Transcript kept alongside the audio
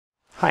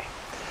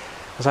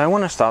So I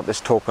want to start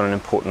this talk on an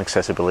important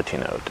accessibility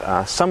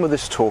note. Some of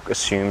this talk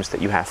assumes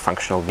that you have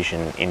functional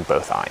vision in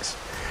both eyes.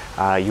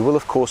 You will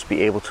of course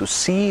be able to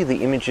see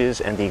the images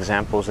and the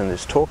examples in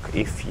this talk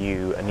if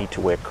you need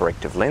to wear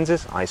corrective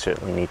lenses. I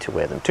certainly need to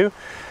wear them too.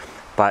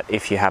 But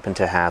if you happen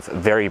to have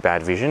very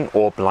bad vision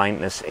or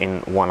blindness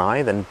in one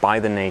eye, then by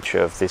the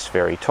nature of this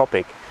very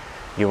topic,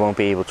 you won't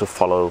be able to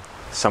follow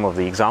some of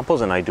the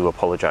examples, and I do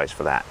apologize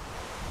for that.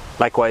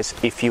 Likewise,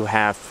 if you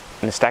have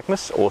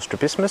nystagmus or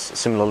strabismus,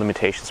 similar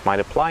limitations might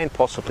apply, and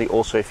possibly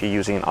also if you're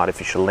using an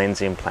artificial lens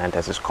implant,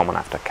 as is common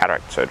after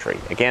cataract surgery.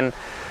 Again,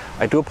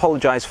 I do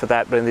apologize for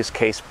that, but in this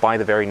case, by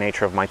the very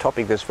nature of my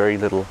topic, there's very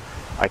little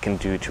I can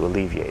do to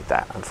alleviate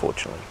that,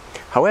 unfortunately.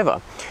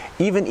 However,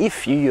 even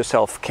if you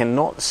yourself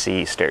cannot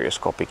see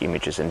stereoscopic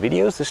images and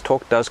videos, this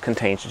talk does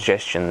contain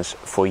suggestions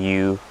for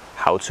you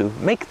how to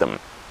make them,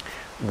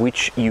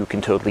 which you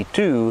can totally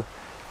do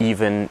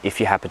even if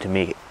you happen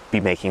to be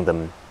making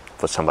them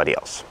for somebody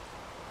else.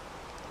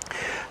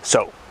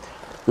 So,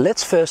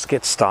 let's first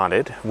get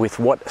started with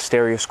what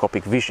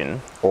stereoscopic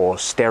vision, or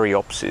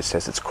stereopsis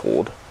as it's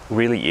called,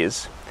 really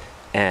is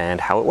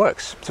and how it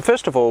works. So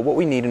first of all, what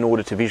we need in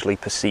order to visually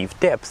perceive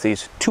depth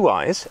is two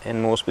eyes,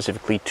 and more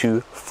specifically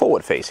two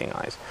forward-facing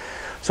eyes.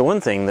 So one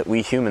thing that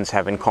we humans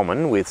have in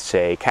common with,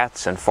 say,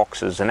 cats and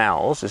foxes and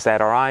owls is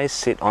that our eyes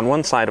sit on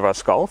one side of our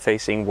skull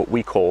facing what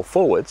we call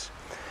forwards,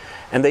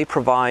 and they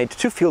provide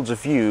two fields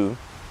of view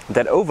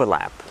that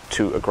overlap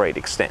to a great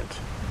extent.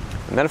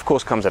 And that of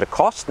course comes at a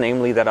cost,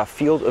 namely that our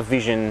field of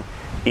vision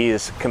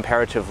is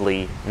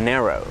comparatively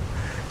narrow.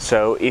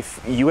 So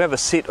if you ever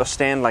sit or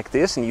stand like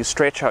this and you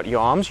stretch out your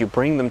arms, you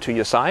bring them to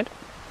your side,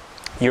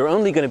 you're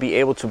only going to be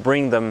able to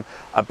bring them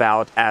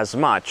about as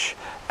much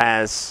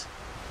as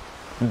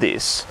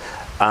this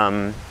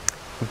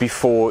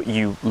before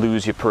you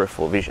lose your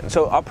peripheral vision.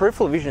 So our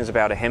peripheral vision is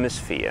about a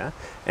hemisphere,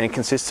 and it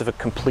consists of a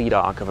complete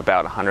arc of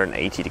about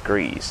 180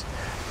 degrees.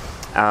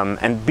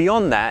 And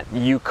beyond that,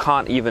 you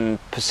can't even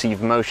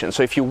perceive motion.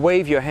 So if you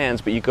wave your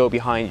hands but you go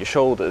behind your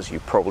shoulders,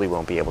 you probably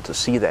won't be able to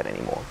see that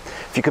anymore.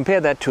 If you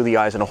compare that to the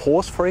eyes in a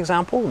horse, for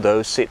example,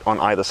 those sit on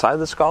either side of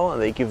the skull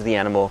and they give the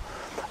animal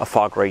a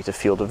far greater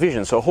field of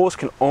vision. So a horse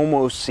can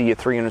almost see a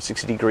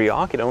 360-degree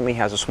arc. It only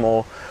has a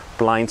small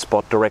blind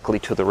spot directly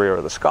to the rear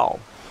of the skull.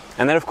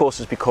 And that of course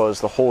is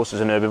because the horse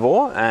is an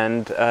herbivore,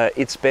 and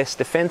its best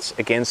defense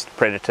against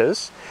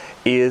predators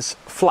is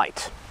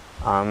flight.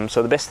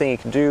 So the best thing it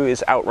can do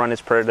is outrun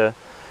its predator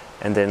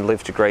and then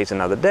live to graze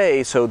another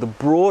day. So the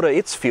broader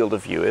its field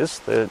of view is,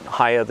 the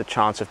higher the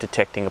chance of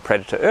detecting a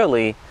predator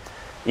early,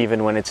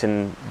 even when it's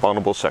in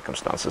vulnerable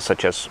circumstances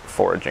such as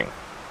foraging.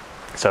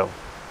 So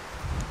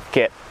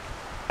get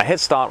a head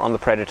start on the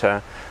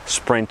predator,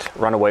 sprint,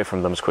 run away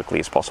from them as quickly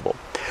as possible.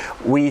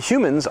 We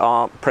humans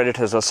are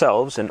predators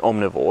ourselves and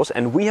omnivores,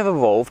 and we have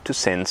evolved to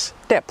sense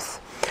depth,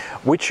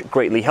 which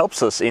greatly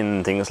helps us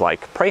in things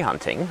like prey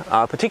hunting,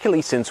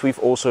 particularly since we've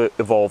also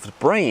evolved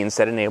brains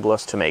that enable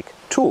us to make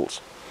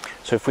tools.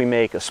 So if we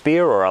make a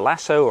spear or a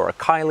lasso or a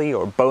kylie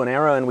or a bow and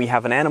arrow and we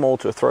have an animal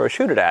to throw or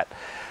shoot it at,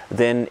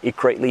 then it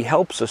greatly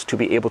helps us to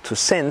be able to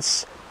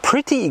sense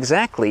pretty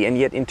exactly and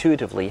yet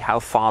intuitively how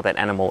far that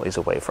animal is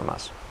away from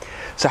us.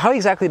 So how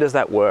exactly does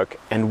that work,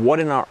 and what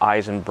in our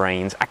eyes and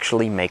brains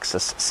actually makes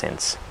us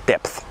sense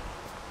depth?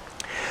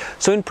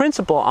 So in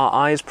principle, our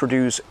eyes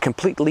produce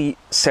completely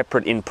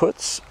separate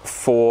inputs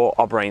for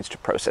our brains to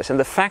process. And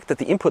the fact that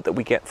the input that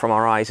we get from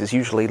our eyes is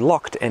usually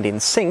locked and in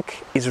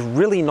sync is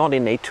really not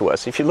innate to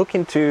us. If you look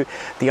into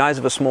the eyes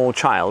of a small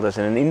child as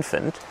an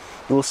infant,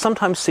 you will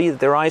sometimes see that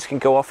their eyes can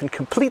go off in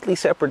completely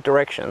separate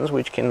directions,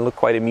 which can look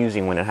quite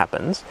amusing when it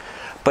happens.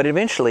 But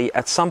eventually,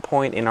 at some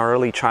point in our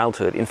early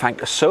childhood, in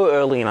fact, so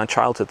early in our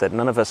childhood that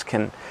none of us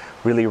can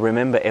really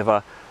remember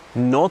ever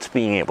not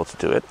being able to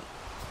do it,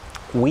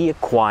 we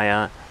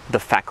acquire the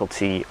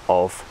faculty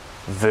of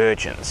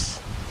vergence.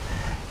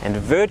 And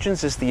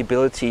vergence is the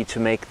ability to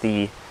make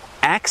the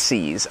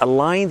axes,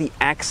 align the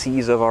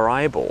axes of our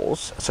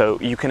eyeballs. So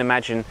you can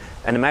imagine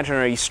an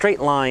imaginary straight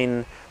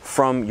line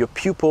from your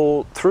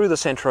pupil through the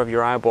center of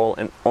your eyeball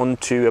and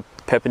onto a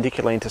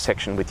perpendicular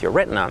intersection with your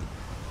retina.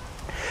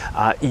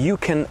 You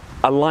can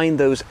align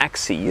those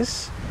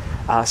axes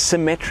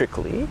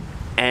symmetrically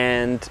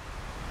and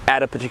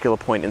at a particular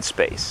point in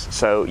space.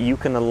 So you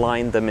can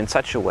align them in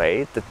such a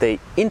way that they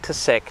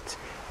intersect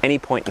any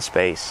point in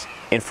space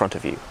in front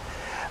of you.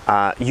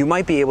 You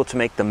might be able to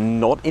make them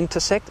not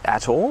intersect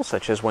at all,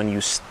 such as when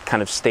you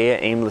kind of stare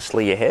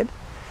aimlessly ahead,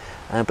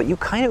 but you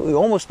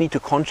almost need to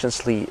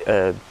consciously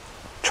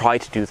try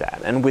to do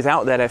that. And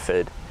without that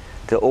effort,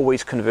 they'll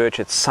always converge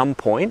at some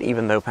point,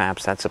 even though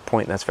perhaps that's a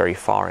point that's very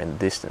far in the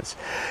distance.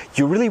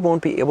 You really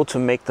won't be able to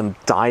make them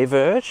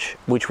diverge,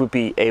 which would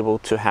be able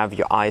to have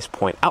your eyes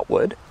point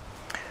outward,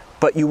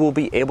 but you will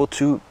be able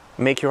to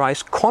make your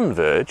eyes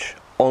converge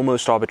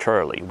almost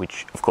arbitrarily,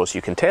 which of course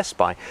you can test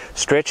by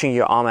stretching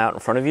your arm out in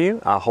front of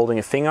you, holding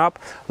a finger up,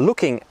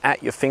 looking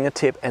at your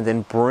fingertip, and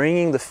then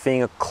bringing the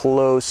finger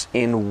close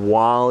in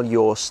while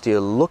you're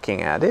still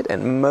looking at it.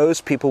 And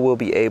most people will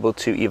be able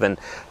to even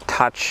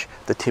touch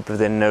the tip of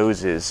their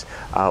noses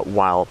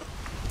while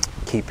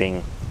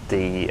keeping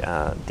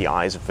the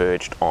eyes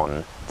verged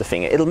on the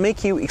finger. It'll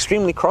make you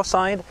extremely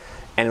cross-eyed,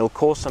 and it'll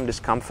cause some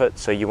discomfort,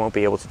 so you won't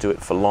be able to do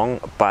it for long,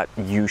 but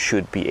you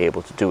should be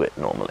able to do it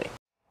normally.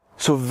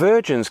 So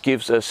vergence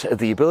gives us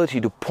the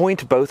ability to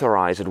point both our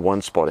eyes at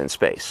one spot in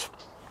space.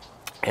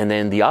 And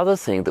then the other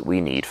thing that we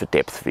need for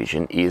depth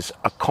vision is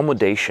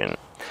accommodation,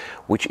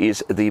 which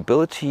is the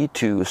ability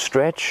to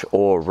stretch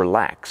or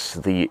relax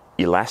the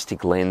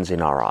elastic lens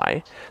in our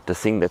eye, the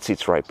thing that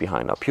sits right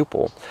behind our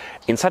pupil,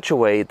 in such a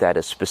way that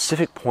a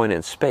specific point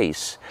in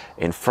space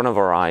in front of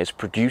our eyes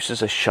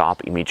produces a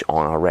sharp image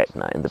on our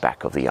retina in the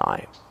back of the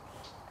eye.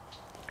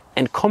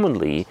 And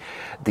commonly,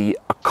 the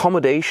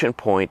accommodation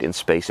point in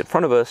space in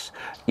front of us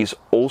is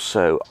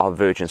also our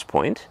vergence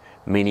point,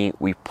 meaning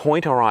we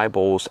point our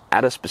eyeballs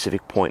at a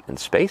specific point in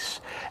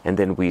space, and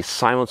then we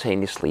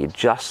simultaneously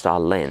adjust our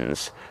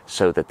lens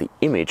so that the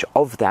image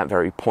of that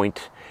very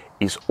point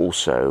is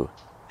also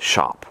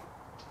sharp.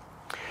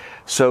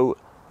 So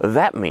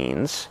that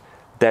means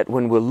that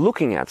when we're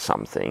looking at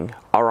something,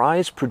 our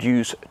eyes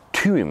produce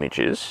two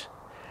images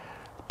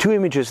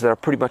that are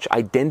pretty much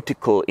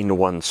identical in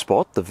one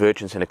spot, the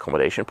vergence and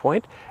accommodation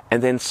point,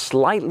 and then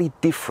slightly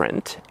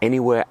different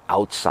anywhere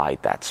outside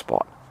that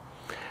spot.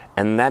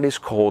 And that is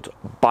called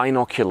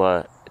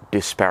binocular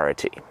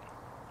disparity.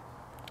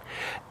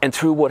 And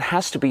through what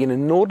has to be an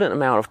inordinate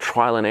amount of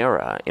trial and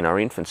error in our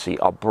infancy,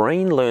 our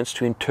brain learns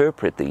to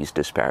interpret these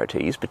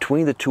disparities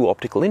between the two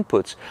optical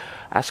inputs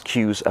as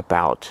cues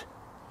about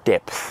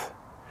depth.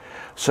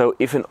 So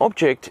if an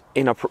object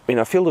in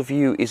a field of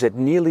view is at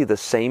nearly the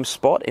same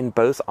spot in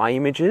both eye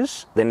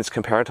images, then it's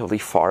comparatively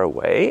far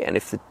away. And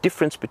if the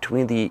difference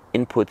between the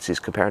inputs is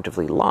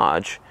comparatively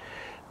large,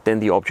 then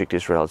the object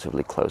is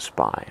relatively close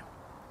by.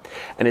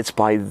 And it's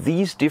by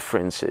these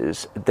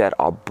differences that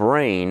our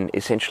brain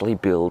essentially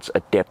builds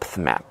a depth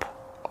map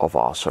of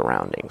our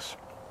surroundings.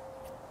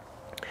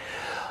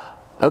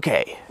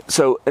 Okay,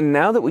 so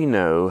now that we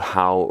know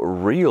how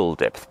real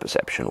depth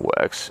perception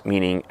works,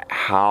 meaning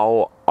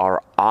how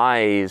our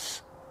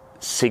eyes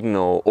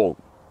signal or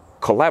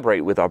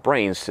collaborate with our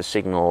brains to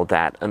signal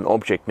that an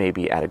object may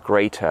be at a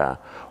greater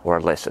or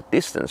a lesser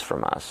distance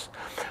from us,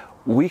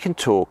 we can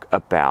talk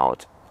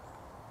about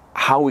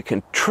how we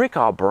can trick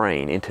our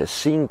brain into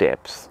seeing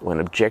depth when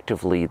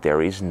objectively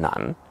there is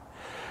none.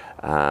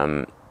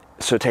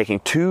 So taking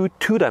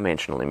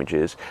two-dimensional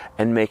images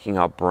and making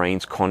our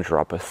brains conjure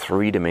up a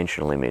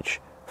three-dimensional image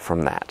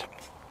from that.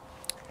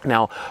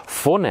 Now,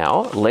 for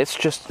now, let's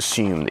just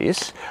assume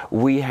this.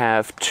 We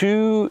have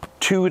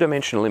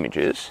two-dimensional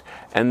images,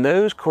 and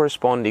those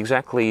correspond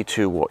exactly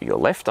to what your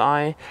left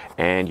eye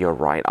and your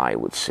right eye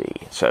would see.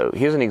 So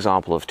here's an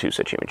example of two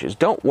such images.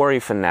 Don't worry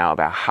for now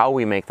about how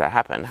we make that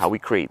happen, how we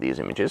create these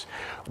images.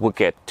 We'll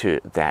get to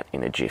that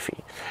in a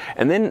jiffy.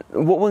 And then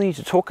what we'll need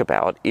to talk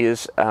about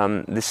is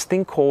this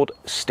thing called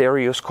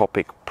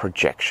stereoscopic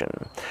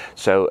projection.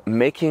 So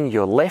making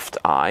your left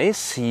eye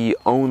see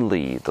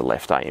only the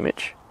left eye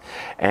image,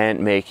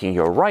 and making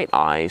your right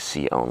eye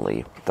see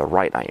only the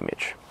right eye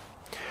image.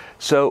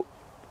 So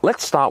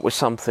let's start with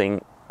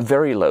something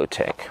very low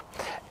tech,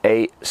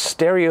 a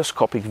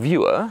stereoscopic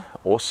viewer,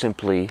 or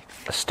simply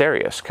a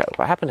stereoscope.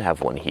 I happen to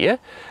have one here.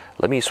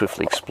 Let me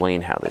swiftly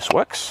explain how this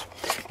works.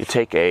 You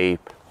take a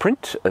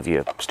print of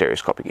your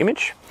stereoscopic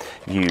image,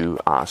 you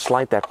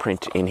slide that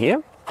print in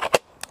here,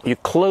 you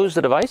close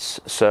the device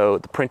so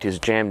the print is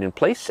jammed in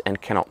place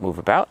and cannot move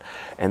about,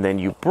 and then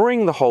you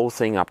bring the whole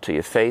thing up to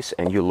your face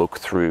and you look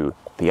through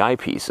the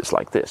eyepieces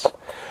like this.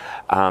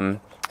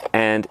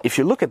 And if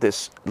you look at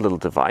this little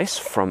device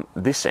from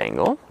this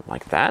angle,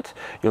 like that,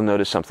 you'll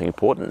notice something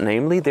important,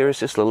 namely there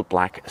is this little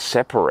black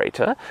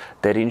separator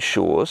that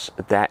ensures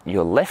that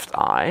your left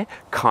eye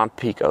can't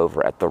peek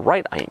over at the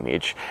right eye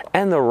image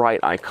and the right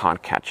eye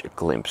can't catch a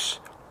glimpse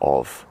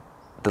of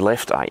the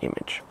left eye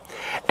image.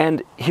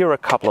 And here are a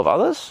couple of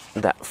others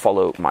that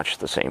follow much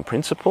the same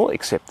principle,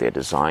 except they're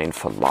designed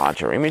for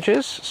larger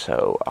images.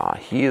 So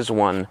here's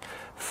one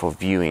for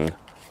viewing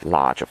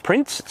larger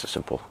prints. It's a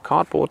simple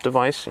cardboard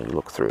device, and you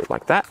look through it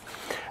like that.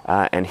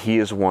 And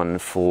here's one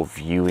for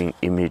viewing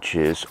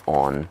images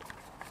on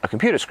a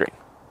computer screen.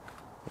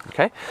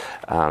 Okay.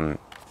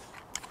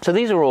 So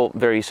these are all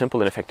very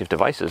simple and effective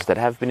devices that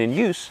have been in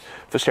use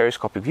for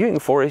stereoscopic viewing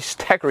for a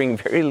staggering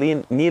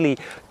nearly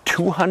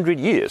 200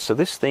 years. So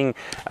this thing,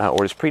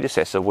 or its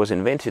predecessor, was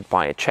invented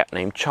by a chap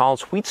named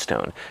Charles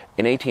Wheatstone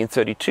in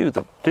 1832.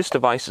 This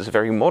device is a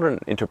very modern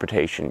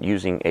interpretation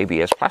using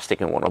ABS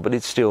plastic and whatnot, but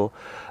it's still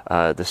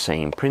the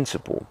same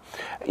principle.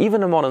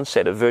 Even a modern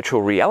set of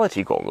virtual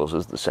reality goggles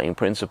is the same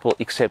principle,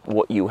 except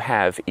what you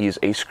have is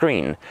a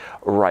screen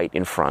right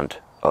in front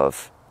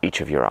of each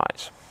of your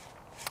eyes.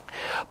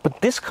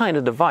 But this kind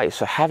of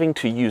device, or having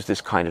to use this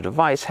kind of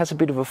device, has a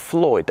bit of a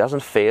flaw. It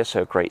doesn't fare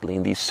so greatly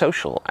in the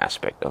social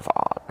aspect of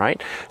art,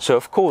 right? So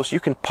of course you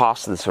can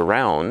pass this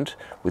around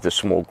with a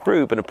small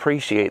group and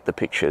appreciate the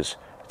pictures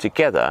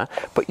together,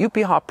 but you'd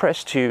be hard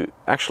pressed to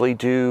actually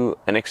do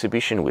an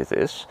exhibition with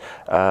this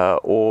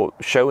or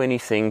show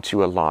anything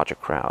to a larger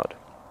crowd.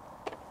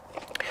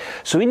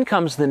 So in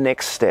comes the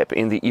next step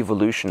in the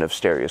evolution of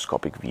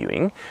stereoscopic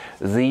viewing,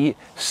 the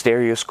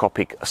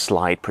stereoscopic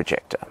slide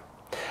projector.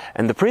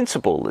 And the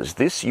principle is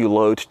this: you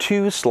load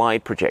two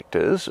slide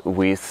projectors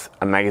with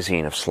a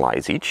magazine of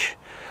slides each.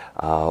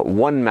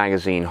 One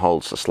magazine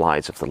holds the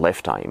slides of the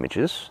left eye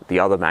images, the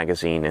other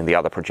magazine and the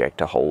other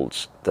projector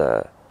holds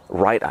the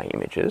right eye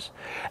images,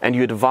 and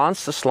you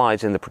advance the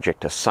slides in the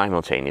projector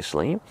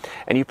simultaneously,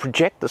 and you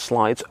project the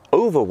slides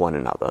over one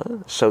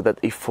another so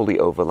that they fully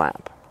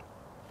overlap.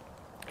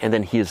 And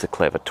then here's the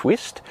clever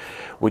twist,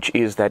 which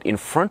is that in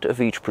front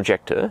of each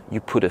projector you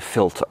put a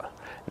filter,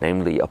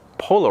 namely a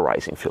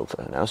polarizing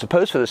filter. Now,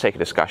 suppose for the sake of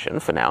discussion,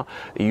 for now,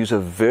 you use a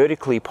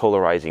vertically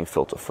polarizing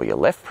filter for your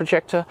left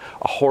projector,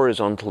 a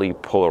horizontally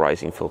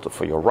polarizing filter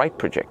for your right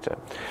projector.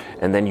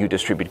 And then you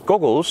distribute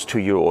goggles to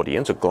your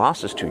audience, or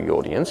glasses to your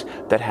audience,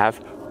 that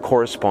have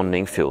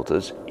corresponding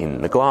filters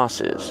in the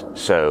glasses.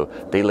 So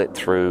they let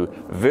through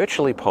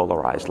virtually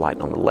polarized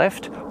light on the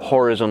left,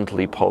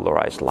 horizontally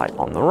polarized light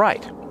on the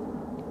right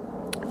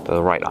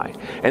eye.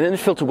 And then the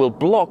filter will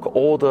block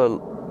all the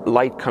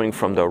light coming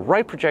from the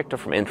right projector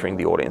from entering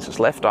the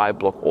audience's left eye,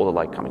 block all the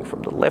light coming from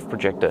the left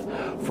projector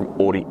from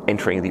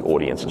entering the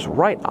audience's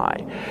right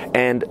eye.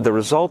 And the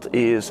result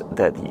is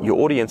that your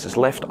audience's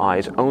left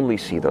eyes only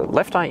see the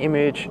left eye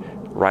image,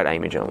 right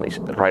eyes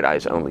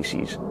only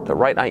sees the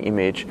right eye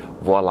image.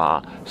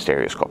 Voila,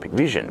 stereoscopic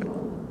vision,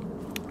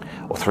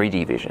 or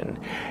 3D vision.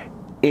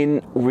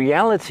 In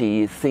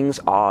reality, things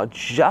are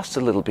just a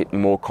little bit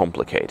more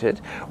complicated,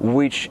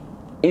 which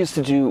is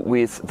to do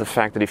with the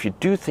fact that if you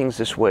do things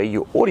this way,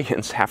 your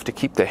audience have to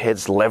keep their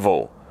heads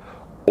level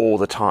all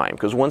the time,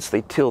 because once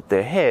they tilt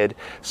their head,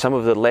 some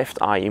of the left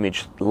eye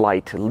image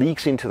light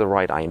leaks into the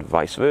right eye and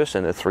vice versa,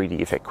 and the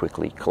 3D effect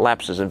quickly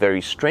collapses, and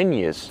very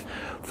strenuous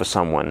for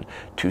someone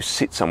to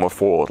sit somewhere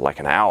forward like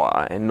an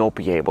hour and not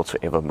be able to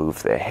ever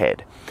move their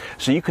head.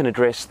 So you can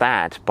address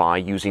that by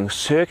using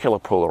circular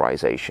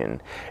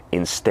polarization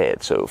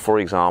instead. So for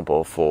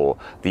example, for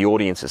the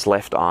audience's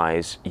left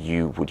eyes,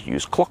 you would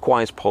use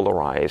clockwise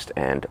polarized,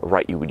 and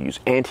right you would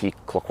use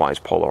anti-clockwise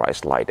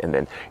polarized light, and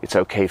then it's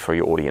okay for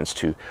your audience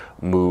to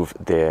move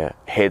their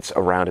heads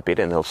around a bit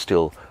and they'll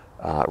still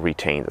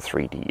retain the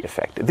 3D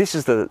effect. This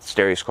is the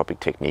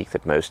stereoscopic technique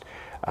that most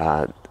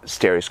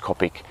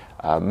stereoscopic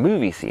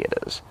movie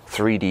theaters,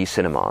 3D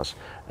cinemas,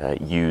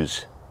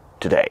 use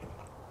today.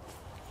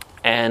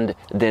 And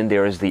then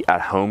there is the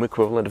at-home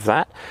equivalent of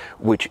that,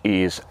 which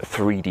is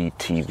 3D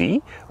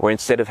TV, where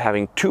instead of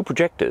having two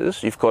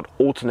projectors, you've got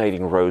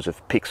alternating rows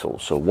of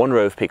pixels. So one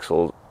row of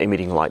pixels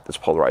emitting light that's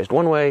polarized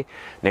one way,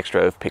 next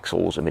row of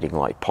pixels emitting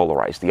light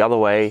polarized the other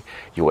way.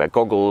 You wear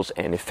goggles,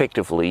 and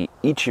effectively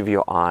each of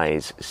your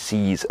eyes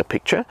sees a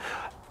picture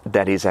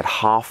that is at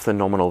half the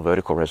nominal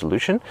vertical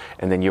resolution,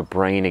 and then your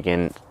brain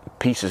again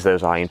pieces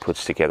those eye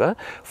inputs together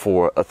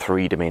for a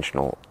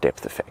three-dimensional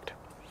depth effect.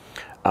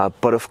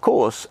 But of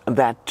course,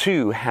 that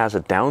too has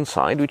a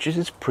downside, which is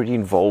it's pretty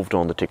involved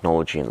on the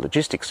technology and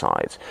logistics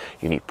sides.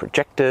 You need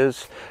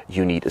projectors,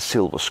 you need a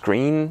silver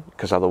screen,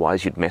 because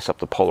otherwise you'd mess up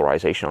the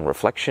polarization on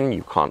reflection.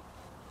 You can't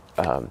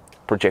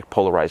project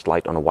polarized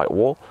light on a white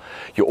wall.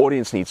 Your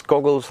audience needs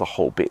goggles, the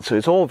whole bit. So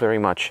it's all very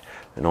much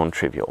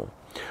non-trivial.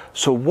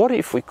 So what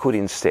if we could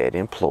instead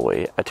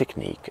employ a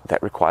technique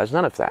that requires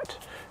none of that?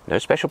 No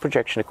special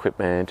projection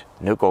equipment,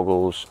 no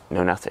goggles,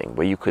 no nothing,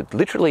 where you could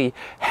literally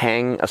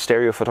hang a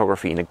stereo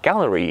photography in a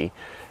gallery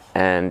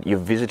and your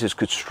visitors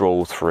could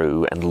stroll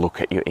through and look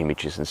at your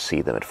images and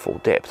see them at full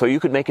depth. Or you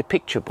could make a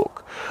picture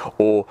book,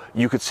 or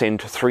you could send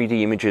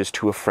 3D images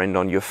to a friend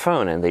on your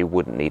phone and they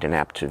wouldn't need an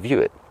app to view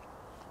it.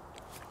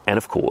 And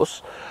of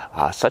course,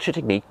 such a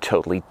technique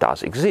totally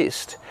does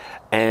exist,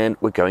 and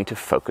we're going to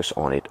focus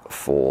on it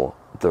for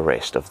the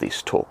rest of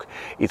this talk.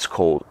 It's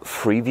called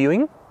free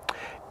viewing,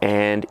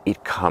 and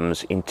it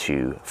comes in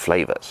two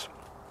flavors.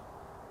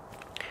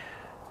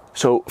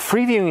 So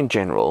free viewing in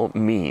general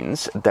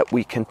means that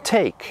we can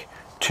take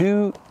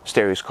two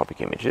stereoscopic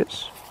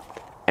images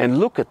and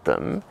look at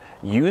them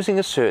using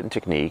a certain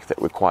technique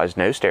that requires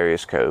no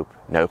stereoscope,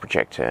 no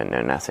projector,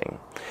 no nothing.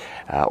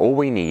 All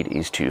we need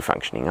is two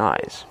functioning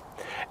eyes.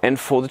 And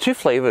for the two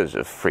flavors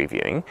of free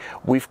viewing,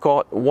 we've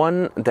got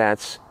one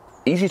that's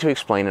easy to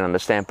explain and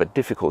understand but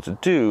difficult to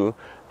do,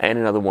 and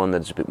another one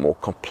that's a bit more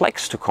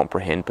complex to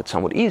comprehend but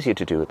somewhat easier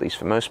to do, at least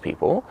for most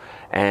people.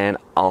 And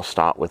I'll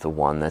start with the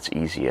one that's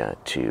easier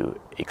to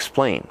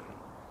explain.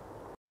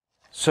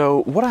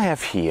 So what I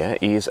have here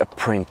is a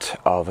print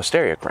of a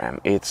stereogram.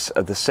 It's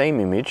the same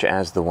image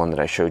as the one that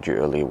I showed you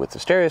earlier with the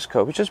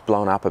stereoscope. It's just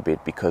blown up a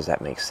bit because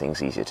that makes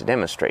things easier to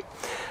demonstrate.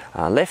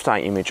 Left eye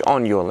image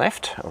on your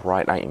left,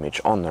 right eye image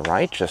on the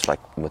right, just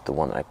like with the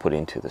one that I put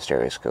into the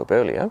stereoscope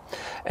earlier.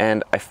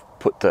 And I've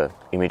put the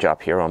image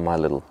up here on my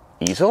little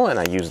easel, and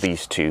I use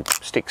these two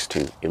sticks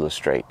to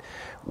illustrate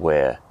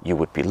where you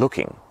would be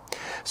looking.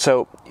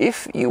 So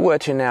if you were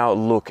to now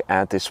look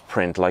at this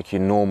print like you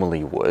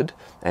normally would,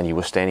 and you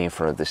were standing in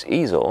front of this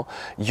easel,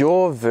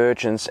 your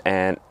vergence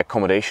and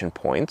accommodation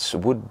points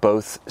would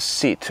both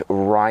sit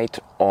right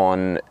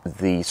on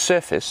the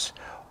surface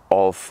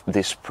of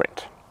this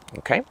print.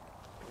 Okay?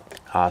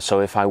 So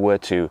if I were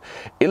to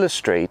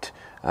illustrate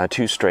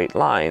two straight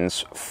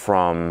lines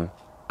from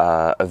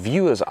a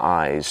viewer's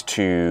eyes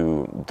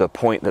to the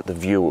point that the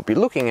viewer would be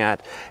looking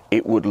at,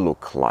 it would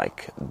look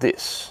like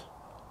this,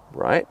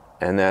 right?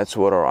 And that's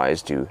what our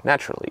eyes do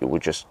naturally. It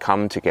would just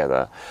come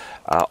together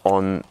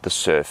on the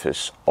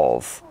surface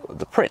of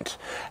the print.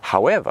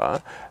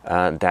 However,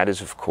 that is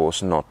of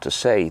course not to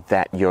say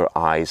that your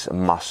eyes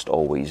must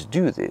always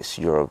do this.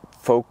 Your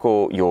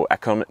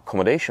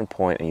accommodation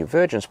point and your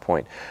vergence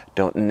point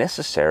don't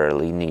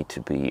necessarily need to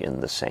be in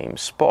the same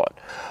spot.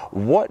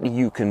 What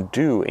you can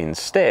do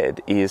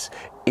instead is,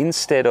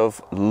 instead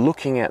of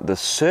looking at the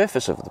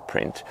surface of the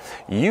print,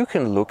 you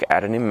can look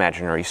at an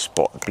imaginary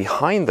spot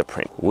behind the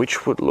print,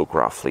 which would look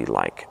roughly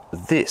like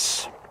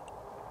this.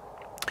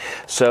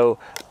 So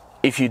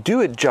if you do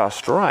it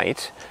just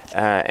right,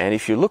 and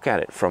if you look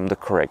at it from the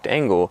correct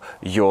angle,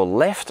 your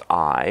left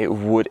eye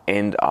would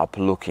end up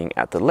looking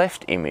at the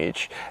left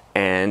image,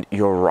 and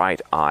your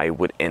right eye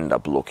would end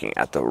up looking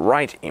at the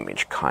right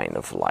image, kind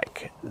of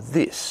like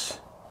this.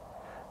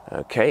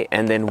 Okay,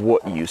 and then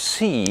what you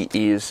see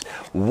is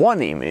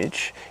one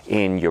image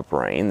in your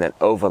brain that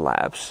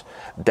overlaps,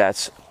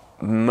 that's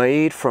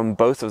made from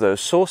both of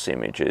those source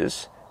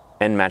images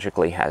and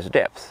magically has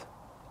depth.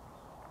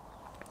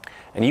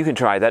 And you can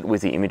try that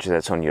with the image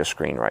that's on your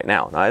screen right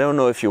now. Now, I don't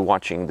know if you're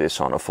watching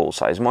this on a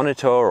full-size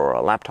monitor or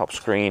a laptop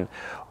screen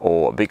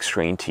or a big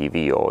screen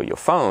TV or your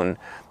phone,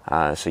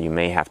 so you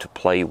may have to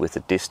play with the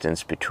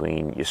distance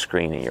between your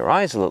screen and your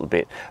eyes a little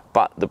bit,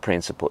 but the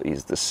principle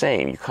is the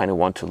same. You kind of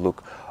want to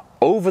look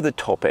over the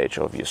top edge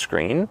of your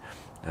screen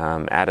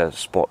at a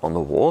spot on the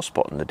wall,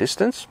 spot in the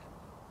distance.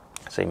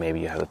 Say maybe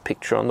you have a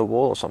picture on the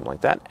wall or something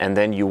like that, and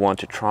then you want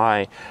to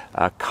try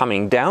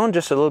coming down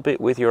just a little bit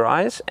with your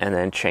eyes, and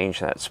then change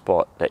that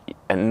spot,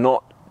 and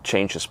not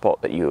change the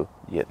spot that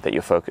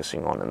you're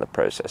focusing on in the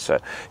process. So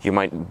you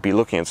might be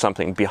looking at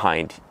something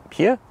behind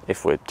here,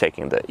 if we're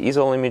taking the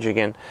easel image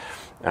again,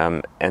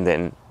 and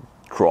then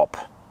drop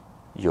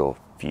your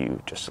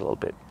view just a little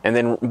bit. And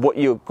then what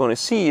you're going to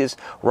see is,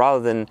 rather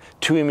than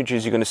two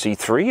images, you're going to see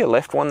three: a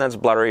left one that's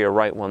blurry, a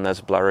right one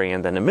that's blurry,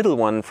 and then a middle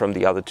one from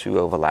the other two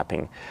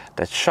overlapping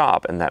that's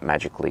sharp, and that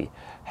magically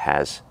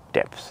has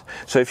depth.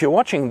 So if you're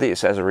watching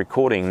this as a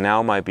recording,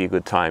 now might be a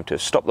good time to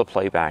stop the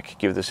playback,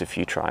 give this a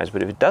few tries.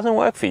 But if it doesn't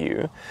work for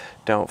you,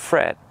 don't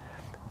fret,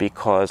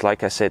 because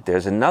like I said,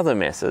 there's another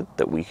method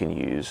that we can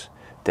use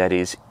that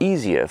is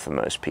easier for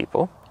most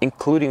people,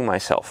 including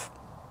myself,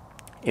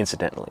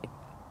 incidentally.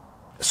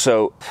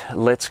 So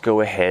let's go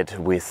ahead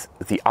with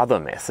the other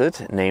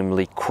method,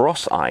 namely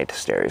cross-eyed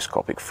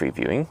stereoscopic free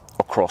viewing,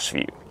 or cross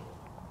view.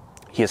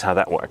 Here's how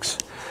that works.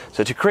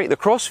 So to create the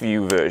cross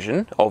view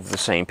version of the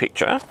same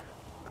picture,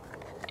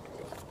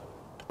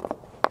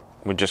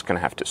 we're just going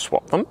to have to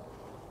swap them.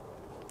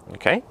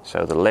 Okay,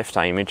 so the left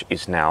eye image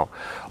is now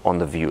on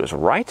the viewer's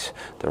right,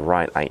 the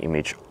right eye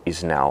image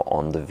is now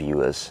on the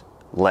viewer's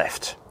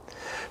left.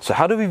 So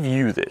how do we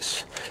view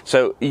this?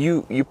 So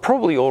you're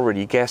probably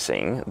already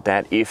guessing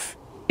that if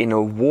in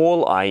a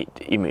wall-eyed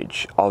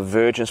image our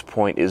vergence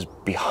point is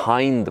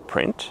behind the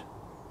print,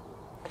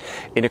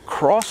 in a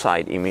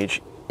cross-eyed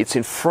image it's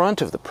in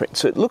front of the print,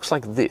 so it looks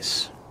like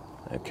this,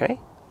 okay,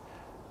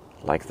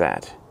 like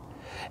that.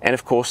 And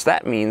of course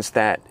that means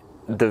that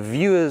the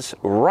viewer's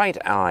right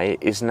eye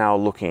is now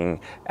looking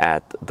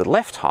at the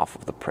left half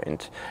of the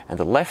print, and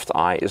the left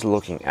eye is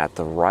looking at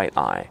the right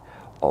eye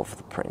of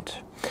the print.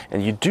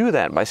 And you do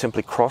that by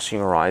simply crossing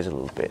your eyes a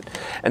little bit.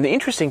 And the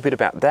interesting bit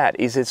about that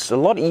is it's a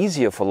lot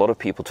easier for a lot of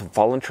people to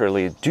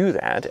voluntarily do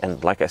that,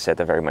 and like I said,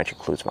 that very much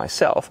includes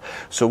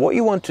myself. So what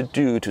you want to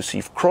do to see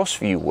if cross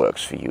view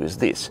works for you is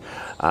this.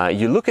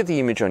 You look at the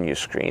image on your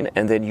screen,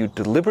 and then you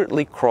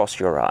deliberately cross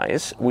your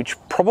eyes, which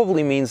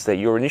probably means that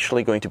you're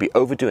initially going to be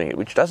overdoing it,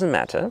 which doesn't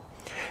matter.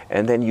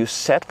 And then you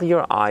settle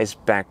your eyes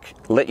back,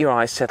 let your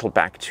eyes settle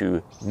back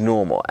to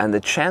normal. And the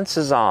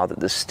chances are that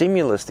the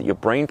stimulus that your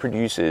brain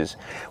produces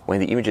when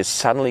the images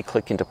suddenly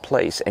click into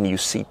place and you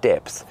see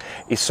depth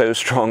is so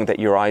strong that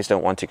your eyes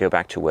don't want to go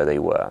back to where they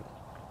were.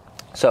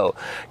 So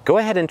go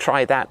ahead and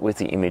try that with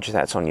the image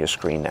that's on your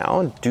screen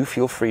now. Do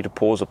feel free to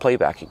pause the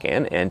playback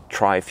again and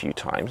try a few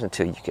times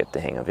until you get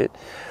the hang of it.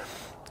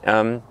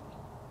 And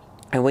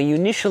when you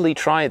initially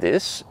try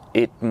this,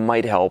 it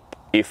might help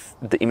if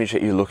the image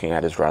that you're looking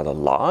at is rather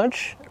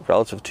large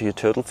relative to your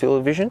total field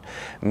of vision,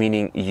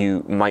 meaning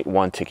you might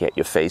want to get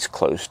your face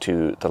close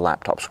to the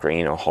laptop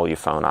screen or hold your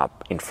phone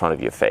up in front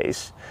of your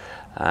face.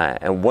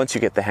 And once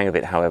you get the hang of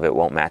it, however, it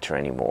won't matter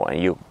anymore,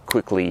 and you'll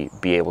quickly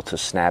be able to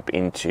snap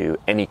into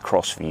any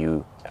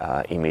cross-view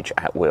image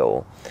at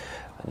will,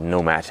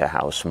 no matter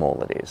how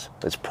small it is.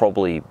 It's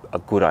probably a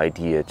good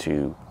idea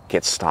to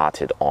get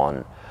started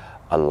on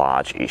a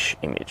large-ish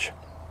image.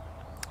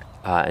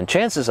 And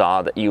chances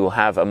are that you will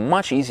have a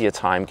much easier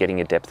time getting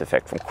a depth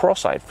effect from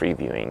cross-eyed free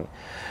viewing,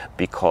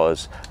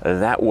 because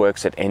that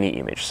works at any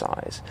image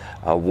size.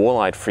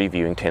 Wall-eyed free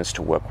viewing tends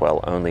to work well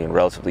only in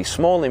relatively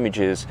small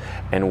images,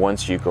 and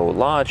once you go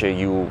larger,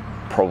 you'll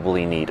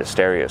probably need a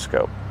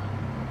stereoscope.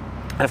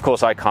 And of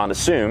course, I can't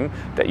assume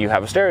that you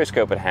have a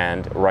stereoscope at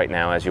hand right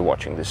now as you're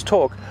watching this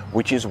talk,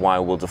 which is why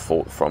we'll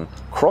default from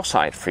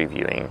cross-eyed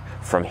previewing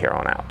from here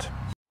on out.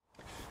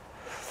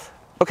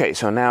 Okay,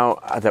 so now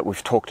that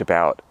we've talked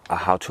about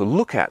how to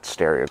look at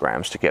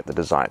stereograms to get the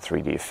desired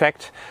 3D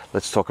effect,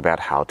 let's talk about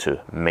how to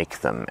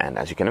make them. And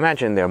as you can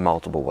imagine, there are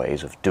multiple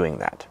ways of doing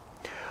that.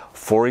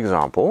 For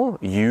example,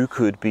 you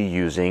could be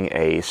using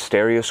a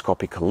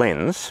stereoscopic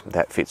lens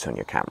that fits on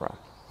your camera.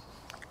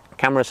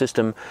 Camera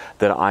system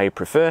that I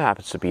prefer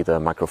happens to be the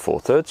Micro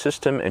Four Thirds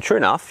system, and sure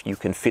enough, you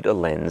can fit a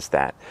lens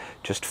that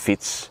just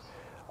fits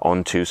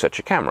onto such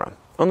a camera.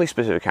 Only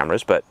specific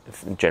cameras, but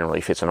generally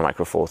fits on a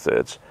Micro Four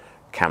Thirds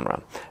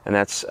camera. And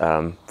that's,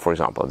 for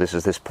example, this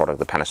is this product,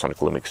 the Panasonic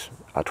Lumix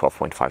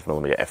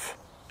 12.5mm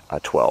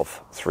f12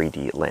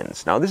 3D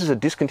lens. Now, this is a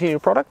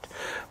discontinued product,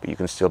 but you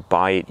can still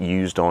buy it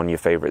used on your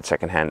favorite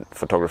secondhand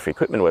photography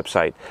equipment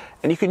website,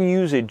 and you can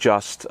use it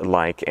just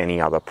like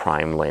any other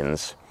prime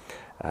lens.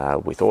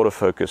 With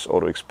autofocus,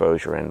 auto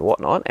exposure and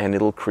whatnot, and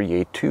it'll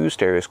create two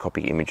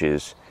stereoscopic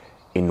images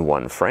in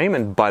one frame.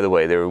 And by the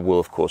way, there will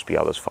of course be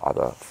others for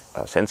other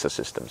sensor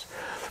systems.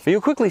 But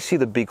you'll quickly see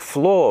the big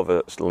flaw of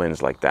a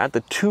lens like that.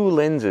 The two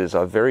lenses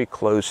are very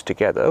close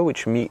together,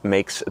 which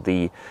makes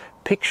the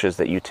pictures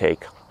that you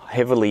take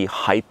heavily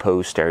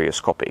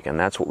hypostereoscopic, and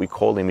that's what we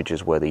call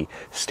images where the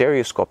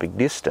stereoscopic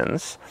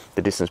distance,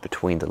 the distance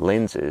between the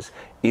lenses,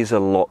 is a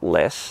lot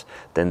less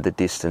than the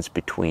distance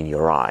between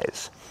your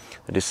eyes.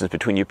 The distance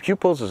between your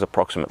pupils is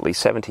approximately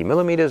 70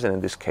 millimeters, and in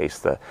this case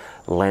the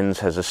lens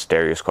has a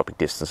stereoscopic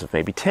distance of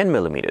maybe 10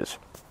 millimeters.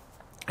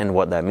 And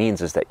what that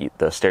means is that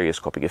the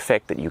stereoscopic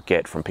effect that you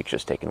get from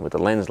pictures taken with a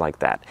lens like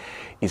that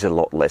is a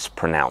lot less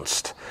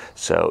pronounced.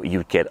 So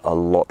you get a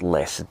lot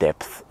less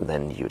depth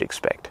than you'd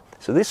expect.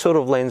 So this sort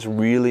of lens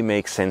really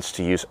makes sense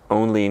to use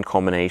only in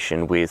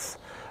combination with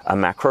a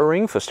macro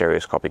ring for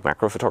stereoscopic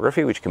macro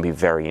photography, which can be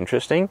very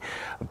interesting,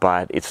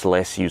 but it's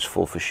less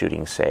useful for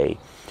shooting, say,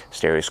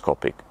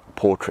 stereoscopic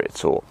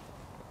portraits or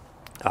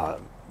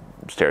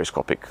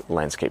stereoscopic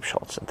landscape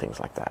shots and things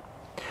like that.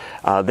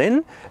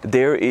 Then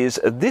there is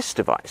this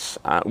device,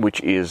 which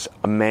is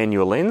a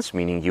manual lens,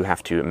 meaning you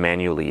have to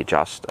manually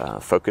adjust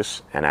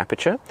focus and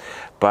aperture,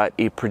 but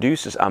it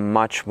produces a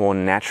much more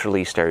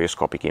naturally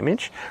stereoscopic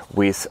image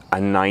with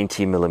a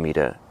 90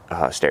 millimeter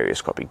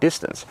stereoscopic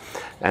distance.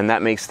 And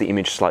that makes the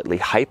image slightly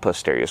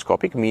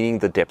hyperstereoscopic, meaning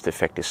the depth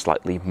effect is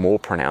slightly more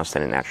pronounced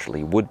than it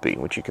naturally would be,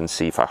 which you can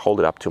see if I hold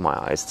it up to my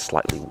eyes, it's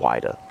slightly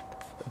wider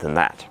than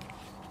that.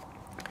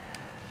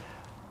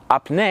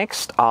 Up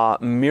next are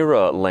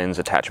mirror lens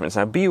attachments.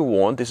 Now be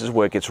warned, this is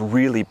where it gets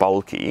really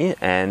bulky,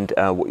 and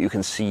what you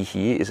can see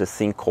here is a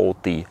thing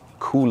called the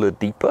Cooler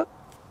Deeper,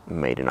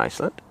 made in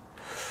Iceland.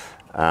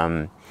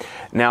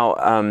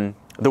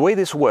 The way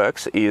this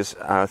works is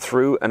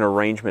through an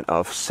arrangement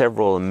of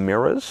several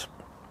mirrors,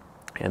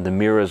 and the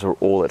mirrors are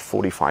all at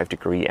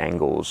 45-degree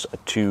angles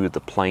to the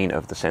plane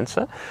of the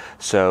sensor.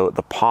 So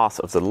the path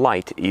of the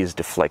light is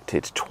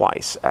deflected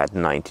twice at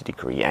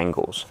 90-degree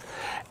angles.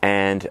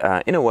 And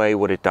in a way,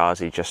 what it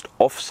does, it just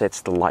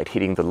offsets the light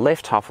hitting the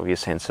left half of your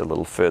sensor a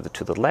little further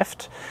to the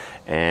left,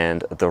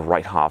 and the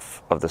right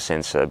half of the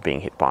sensor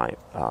being hit by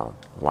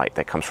light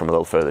that comes from a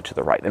little further to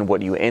the right. And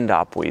what you end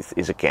up with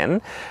is,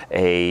 again,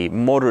 a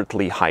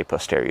moderately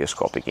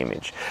hyperstereoscopic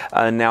image.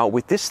 Now,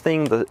 with this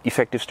thing, the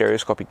effective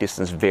stereoscopic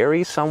distance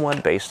varies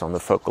somewhat based on the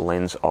focal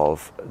length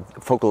of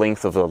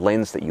the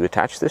lens that you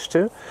attach this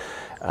to.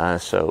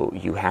 So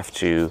you have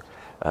to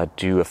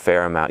do a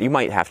fair amount. You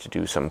might have to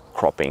do some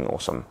cropping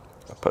or some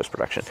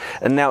post-production.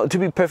 And now, to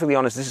be perfectly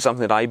honest, this is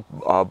something that I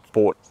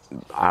bought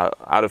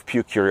out of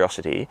pure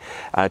curiosity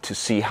to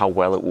see how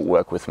well it will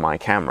work with my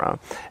camera.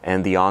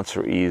 And the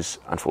answer is,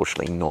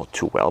 unfortunately, not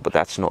too well, but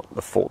that's not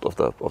the fault of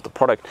the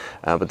product.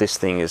 But this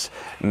thing is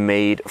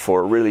made for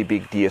a really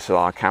big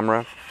DSLR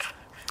camera.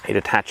 It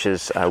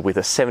attaches with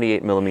a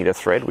 78mm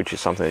thread, which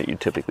is something that you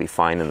typically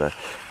find in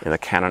the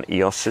Canon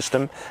EOS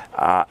system,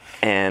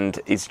 and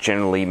it's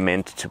generally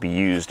meant to be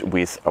used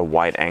with a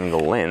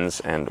wide-angle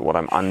lens. And what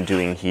I'm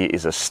undoing here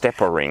is a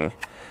stepper ring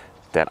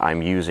that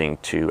I'm using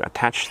to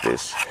attach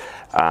this,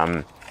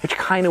 which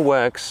kind of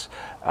works,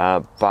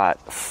 but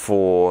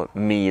for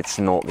me it's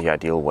not the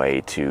ideal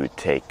way to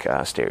take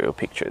stereo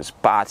pictures.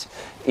 But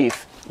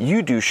if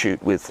you do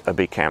shoot with a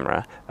big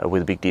camera,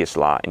 with a big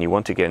DSLR, and you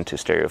want to get into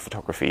stereo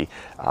photography,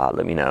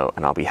 let me know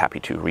and I'll be happy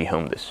to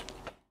rehome this.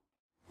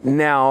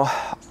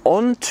 Now,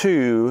 on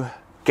to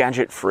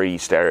gadget-free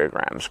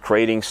stereograms,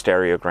 creating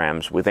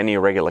stereograms with any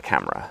regular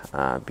camera,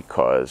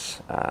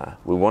 because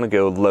we want to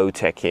go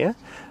low-tech here.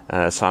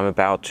 So I'm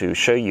about to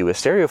show you a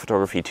stereo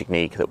photography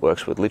technique that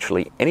works with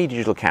literally any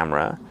digital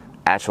camera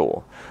at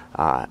all.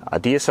 A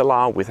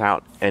DSLR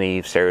without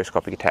any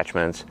stereoscopic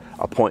attachments,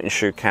 a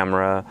point-and-shoot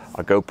camera,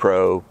 a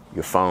GoPro,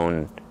 your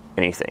phone,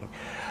 anything.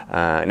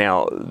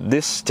 Now,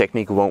 this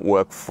technique won't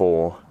work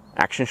for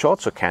action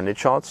shots or candid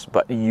shots,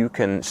 but you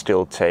can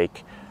still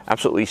take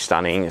absolutely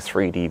stunning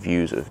 3D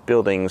views of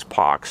buildings,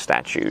 parks,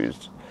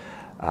 statues,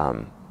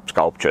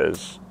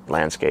 sculptures,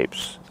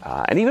 landscapes,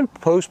 and even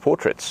pose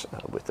portraits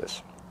with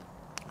this.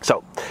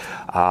 So,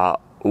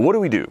 what do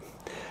we do?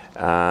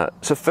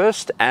 So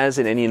first, as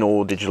in any and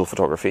all digital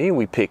photography,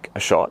 we pick a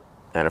shot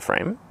and a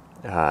frame.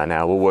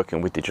 Now we're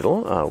working with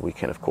digital. We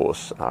can of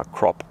course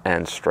crop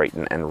and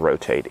straighten and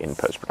rotate in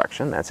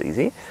post-production. That's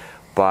easy.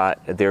 But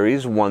there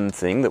is one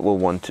thing that we'll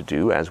want to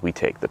do as we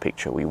take the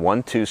picture. We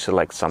want to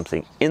select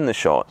something in the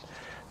shot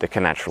that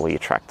can naturally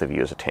attract the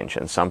viewer's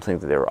attention, something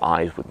that their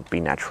eyes would be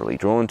naturally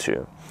drawn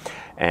to.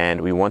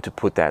 And we want to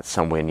put that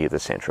somewhere near the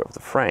center of the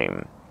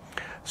frame.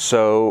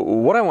 So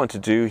what I want to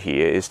do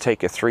here is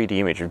take a 3D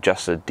image of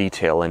just a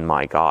detail in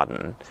my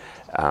garden.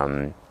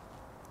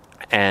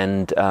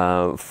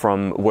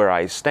 From where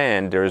I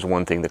stand, there is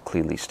one thing that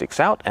clearly sticks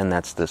out, and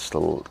that's this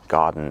little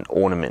garden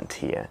ornament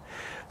here.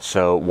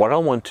 So what I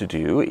want to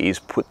do is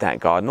put that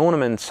garden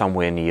ornament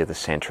somewhere near the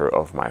center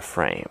of my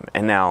frame.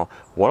 And now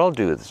what I'll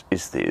do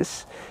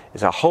is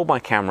I'll hold my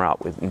camera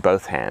up in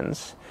both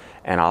hands,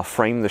 and I'll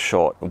frame the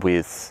shot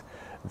with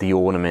the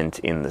ornament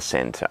in the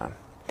center.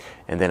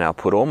 And then I'll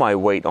put all my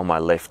weight on my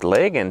left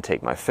leg and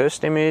take my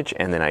first image,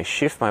 and then I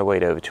shift my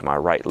weight over to my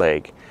right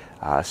leg,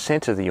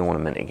 center the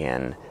ornament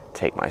again,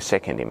 take my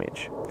second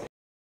image.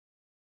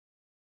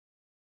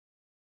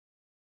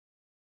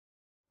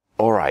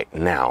 Alright,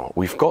 now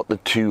we've got the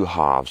two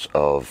halves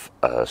of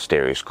a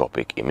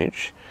stereoscopic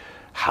image.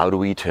 How do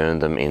we turn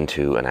them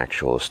into an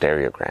actual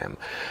stereogram?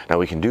 Now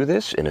we can do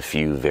this in a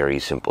few very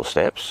simple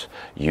steps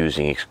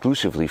using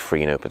exclusively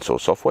free and open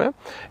source software,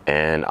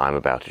 and I'm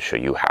about to show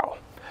you how.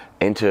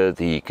 Enter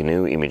the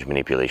GNU image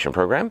manipulation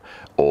program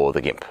or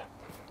the GIMP.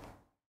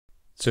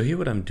 So here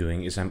what I'm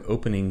doing is I'm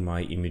opening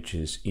my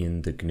images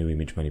in the GNU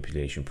image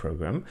manipulation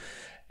program,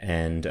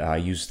 and I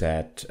use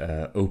that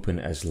open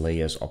as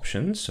layers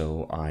option,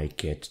 so I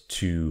get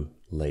two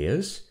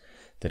layers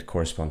that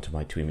correspond to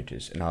my two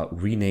images, and I'll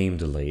rename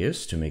the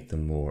layers to make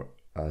them more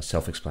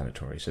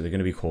self-explanatory. So they're going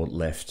to be called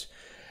left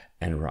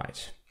and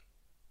right.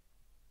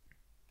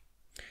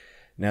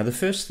 Now the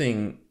first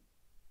thing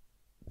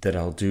that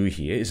I'll do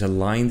here is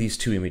align these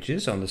two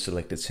images on the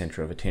selected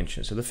center of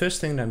attention. So the first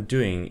thing that I'm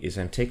doing is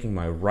I'm taking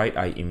my right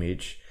eye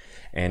image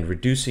and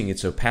reducing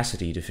its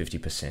opacity to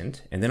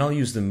 50%. And then I'll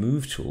use the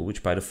move tool,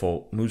 which by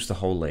default moves the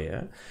whole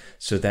layer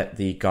so that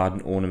the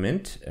garden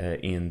ornament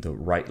in the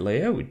right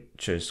layer,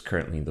 which is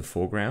currently in the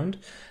foreground,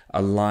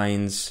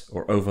 aligns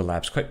or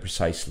overlaps quite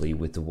precisely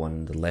with the one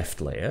in the left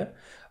layer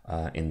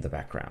in the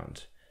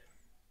background.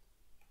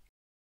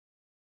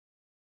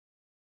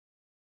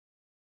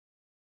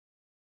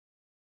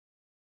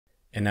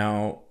 And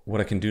now what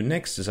I can do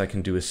next is I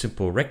can do a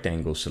simple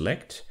rectangle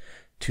select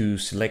to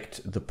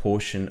select the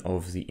portion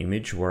of the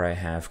image where I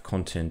have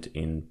content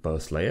in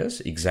both layers,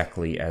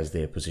 exactly as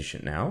they're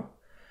positioned now.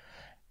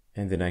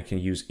 And then I can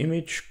use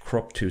image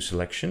crop to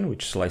selection,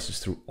 which slices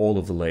through all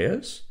of the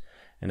layers.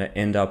 And I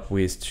end up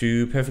with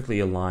two perfectly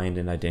aligned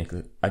and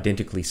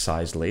identically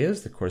sized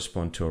layers that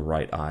correspond to a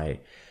right eye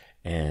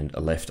and a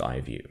left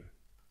eye view.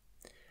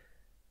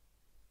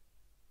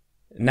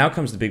 Now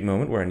comes the big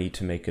moment where I need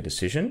to make a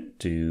decision.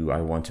 Do I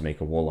want to make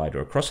a wall-eyed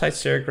or a cross-eyed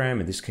stereogram?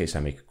 In this case, I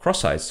make a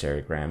cross-eyed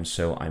stereogram,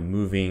 so I'm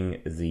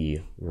moving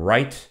the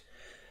right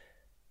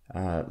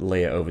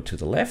layer over to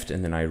the left,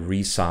 and then I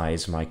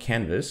resize my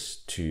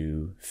canvas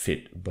to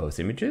fit both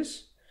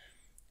images.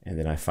 And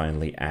then I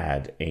finally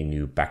add a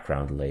new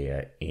background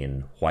layer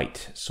in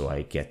white, so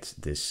I get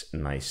this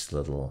nice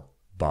little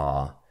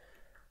bar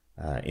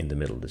in the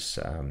middle, this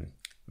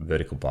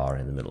vertical bar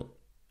in the middle.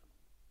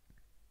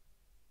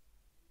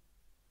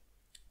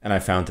 And I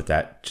found that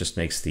that just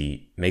makes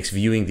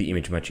viewing the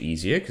image much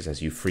easier, because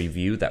as you free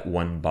view, that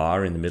one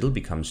bar in the middle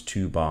becomes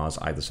two bars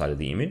either side of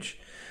the image,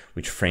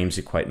 which frames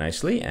it quite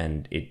nicely,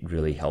 and it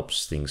really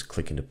helps things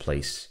click into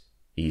place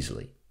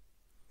easily.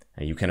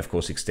 And you can, of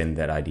course, extend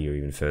that idea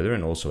even further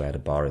and also add a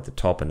bar at the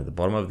top and at the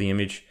bottom of the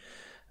image,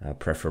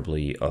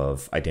 preferably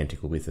of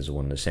identical width as the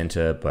one in the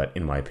center, but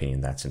in my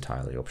opinion, that's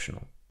entirely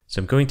optional. So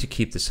I'm going to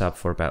keep this up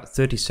for about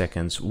 30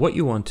 seconds. What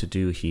you want to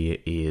do here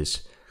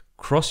is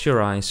cross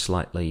your eyes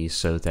slightly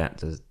so that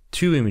the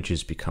two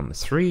images become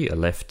three, a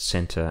left,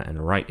 center, and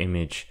a right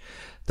image.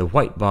 The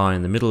white bar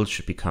in the middle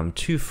should become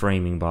two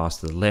framing bars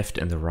to the left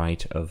and the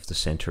right of the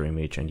center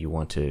image, and you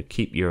want to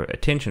keep your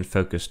attention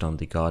focused on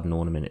the garden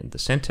ornament in the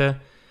center,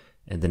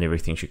 and then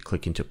everything should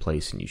click into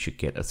place and you should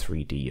get a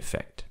 3D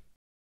effect.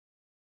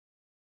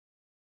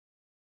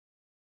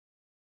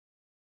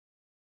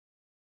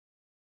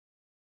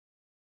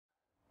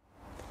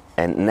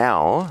 And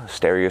now,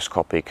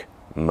 stereoscopic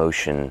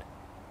motion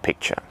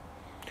picture,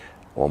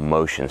 or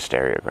motion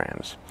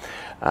stereograms.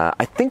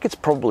 I think it's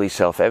probably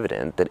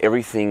self-evident that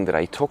everything that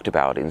I talked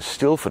about in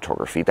still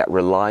photography that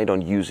relied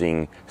on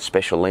using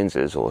special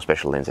lenses or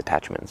special lens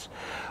attachments,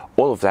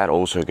 all of that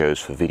also goes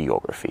for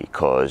videography,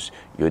 because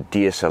your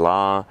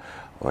DSLR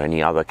or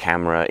any other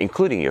camera,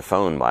 including your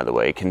phone, by the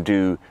way, can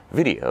do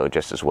video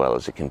just as well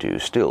as it can do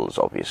stills,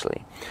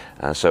 obviously.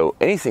 So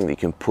anything that you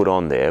can put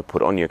on there,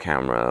 put on your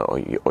camera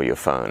or your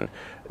phone,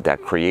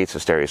 that creates a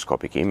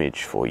stereoscopic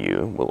image for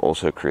you will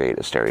also create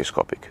a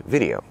stereoscopic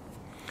video.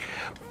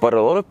 But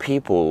a lot of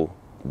people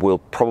will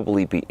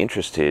probably be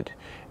interested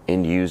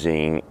in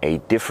using a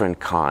different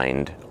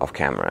kind of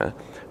camera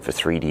for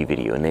 3D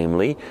video,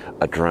 namely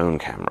a drone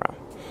camera.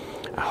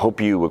 I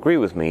hope you agree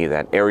with me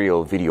that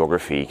aerial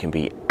videography can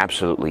be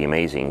absolutely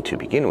amazing to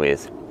begin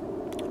with,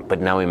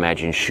 but now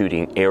imagine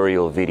shooting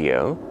aerial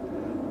video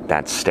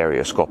that's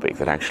stereoscopic,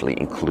 that actually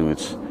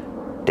includes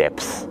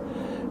depth,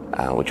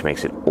 which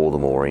makes it all the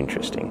more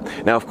interesting.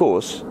 Now, of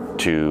course,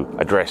 to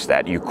address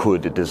that, you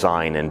could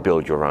design and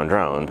build your own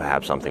drone,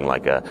 perhaps something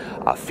like a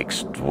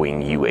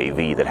fixed-wing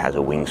UAV that has a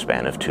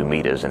wingspan of 2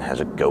 meters and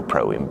has a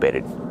GoPro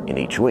embedded in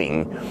each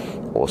wing,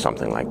 or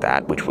something like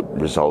that, which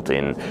would result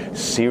in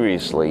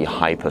seriously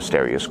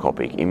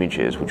hyper-stereoscopic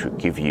images, which would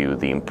give you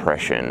the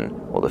impression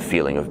or the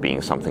feeling of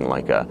being something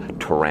like a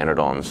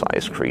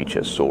pteranodon-sized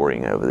creature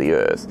soaring over the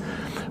earth.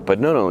 But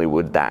not only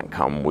would that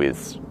come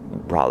with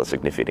rather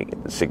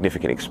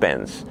significant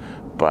expense,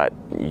 but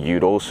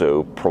you'd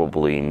also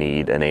probably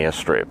need an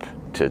airstrip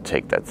to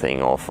take that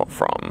thing off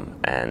from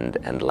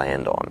and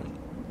land on.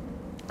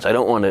 So I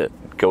don't want to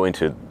go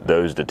into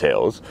those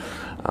details,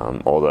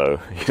 although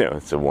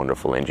it's a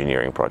wonderful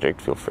engineering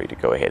project. Feel free to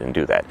go ahead and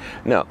do that.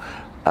 No,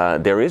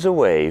 there is a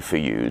way for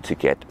you to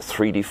get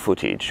 3D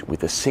footage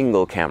with a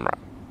single camera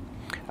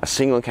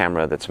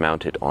that's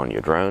mounted on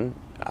your drone,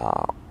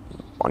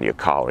 on your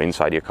car or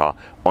inside your car,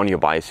 on your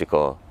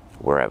bicycle,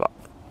 wherever.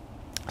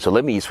 So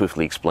let me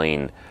swiftly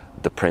explain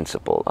the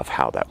principle of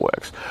how that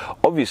works.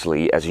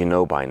 Obviously, as you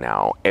know by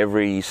now,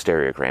 any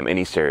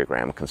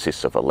stereogram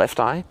consists of a left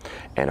eye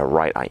and a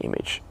right eye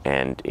image.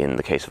 And in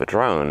the case of a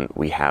drone,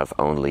 we have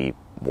only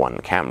one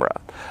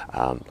camera,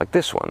 like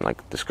this one,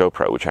 like this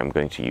GoPro, which I'm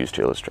going to use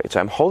to illustrate.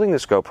 So I'm holding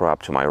this GoPro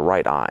up to my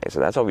right eye,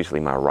 so that's obviously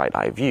my right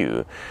eye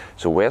view.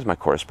 So where's my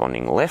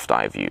corresponding left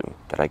eye view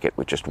that I get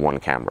with just one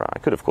camera? I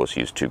could, of course,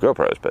 use 2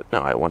 GoPros, but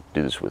no, I want to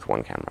do this with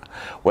one camera.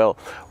 Well,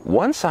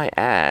 once I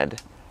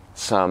add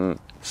some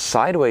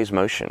sideways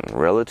motion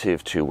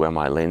relative to where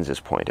my lens is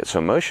pointed. So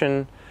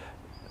motion,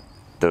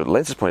 the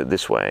lens is pointed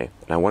this way,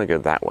 and I want to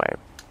go that way.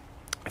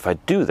 If I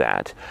do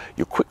that,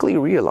 you'll quickly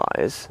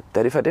realize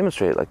that if I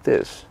demonstrate it like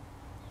this,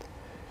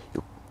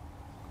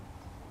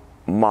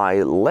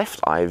 my left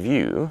eye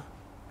view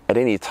at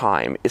any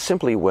time is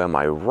simply where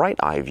my right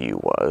eye view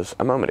was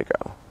a moment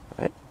ago,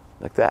 right?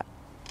 Like that.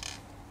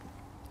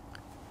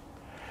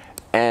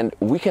 And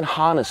we can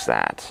harness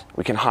that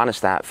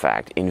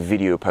fact in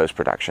video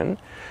post-production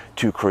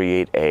to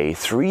create a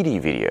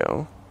 3D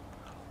video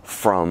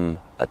from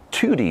a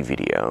 2D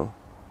video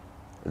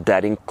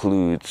that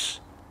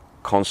includes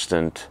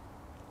constant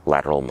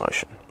lateral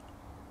motion.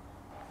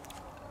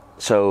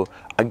 So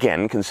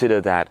again,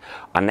 consider that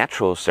a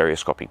natural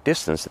stereoscopic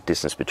distance, the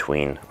distance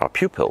between our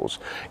pupils,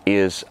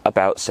 is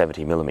about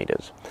 70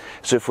 millimeters.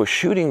 So if we're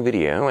shooting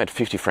video at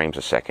 50 frames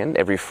a second,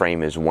 every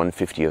frame is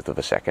 1/50th of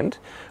a second,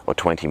 or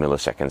 20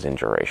 milliseconds in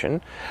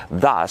duration.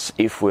 Thus,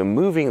 if we're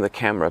moving the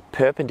camera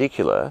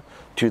perpendicular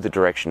to the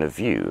direction of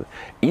view,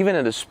 even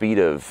at a speed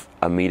of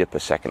 1 meter per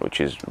second,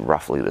 which is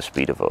roughly the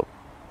speed of a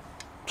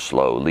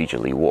slow,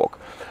 leisurely walk,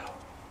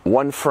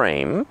 one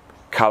frame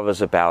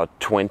covers about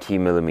 20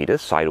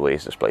 millimeters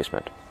sideways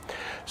displacement.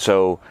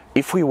 So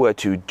if we were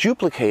to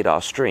duplicate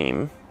our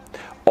stream,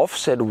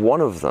 offset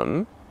one of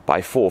them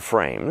by 4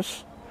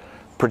 frames,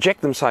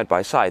 project them side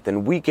by side,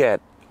 then we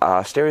get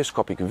a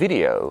stereoscopic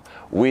video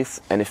with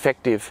an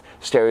effective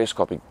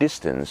stereoscopic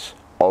distance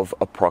of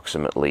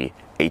approximately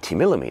 80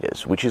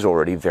 millimeters, which is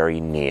already very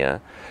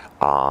near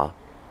our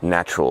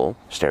natural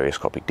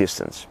stereoscopic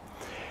distance.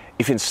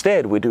 If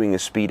instead we're doing a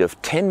speed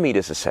of 10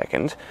 meters a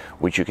second,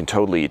 which you can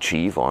totally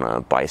achieve on a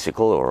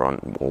bicycle or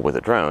with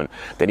a drone,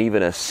 then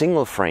even a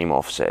single frame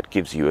offset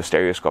gives you a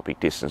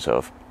stereoscopic distance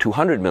of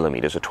 200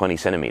 millimeters or 20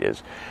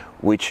 centimeters,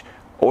 which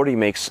already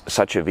makes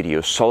such a video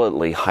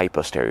solidly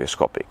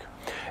hyperstereoscopic.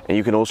 And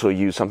you can also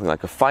use something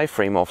like a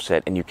 5-frame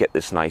offset, and you get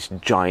this nice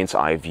giant's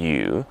eye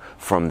view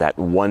from that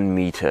 1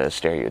 meter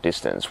stereo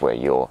distance where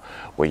you're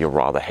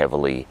rather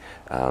heavily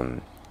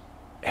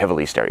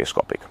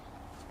stereoscopic.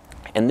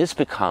 And this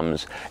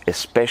becomes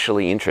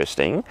especially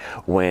interesting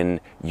when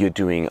you're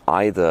doing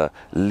either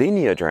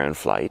linear drone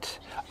flight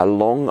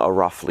along a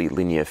roughly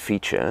linear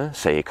feature,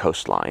 say a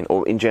coastline,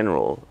 or in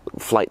general,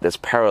 flight that's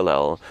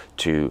parallel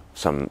to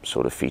some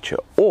sort of feature,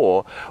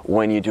 or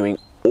when you're doing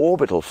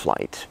orbital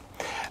flight,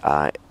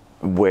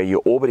 where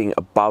you're orbiting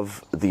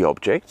above the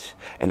object,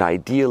 and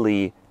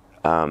ideally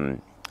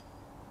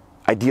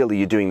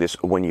you're doing this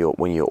when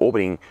you're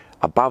orbiting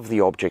above the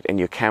object and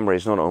your camera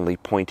is not only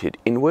pointed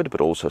inward but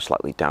also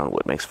slightly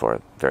downward. Makes for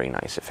a very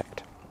nice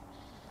effect.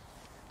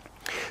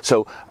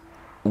 So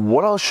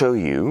what I'll show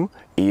you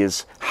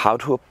is how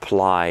to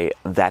apply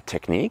that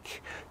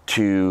technique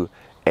to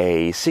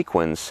a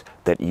sequence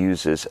that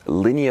uses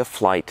linear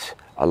flight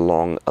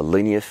along a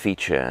linear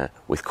feature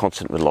with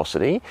constant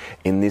velocity.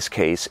 In this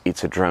case,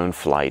 it's a drone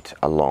flight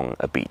along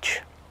a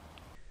beach.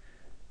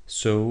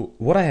 So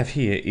what I have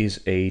here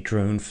is a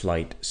drone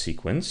flight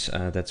sequence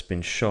that's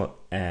been shot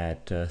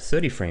at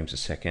 30 frames a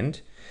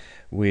second,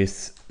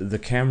 with the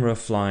camera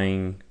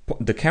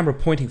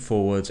pointing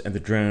forwards and the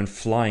drone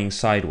flying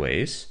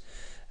sideways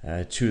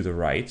to the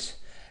right.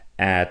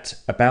 at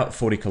about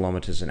 40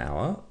 kilometers an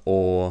hour,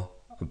 or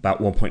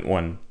about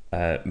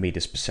 1.1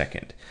 meters per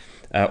second.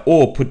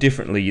 Or put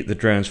differently, the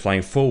drone's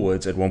flying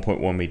forwards at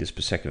 1.1 meters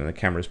per second and the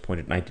camera is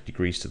pointed 90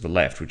 degrees to the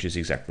left, which is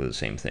exactly the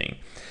same thing.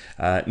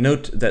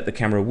 Note that the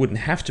camera wouldn't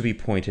have to be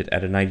pointed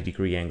at a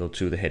 90-degree angle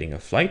to the heading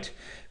of flight.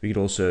 We could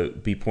also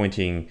be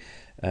pointing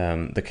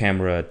the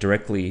camera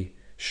directly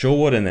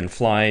shoreward and then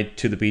fly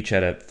to the beach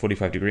at a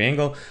 45-degree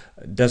angle.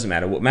 Doesn't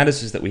matter. What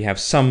matters is that we have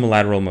some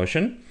lateral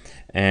motion,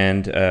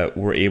 and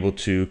we're able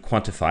to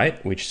quantify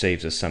it, which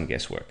saves us some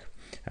guesswork.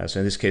 So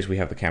in this case, we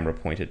have the camera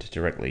pointed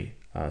directly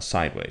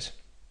sideways.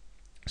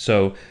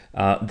 So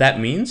that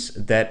means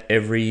that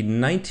every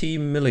 90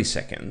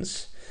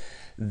 milliseconds,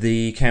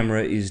 the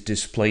camera is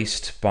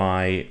displaced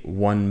by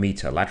 1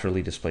 meter,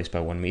 laterally displaced by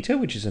 1 meter,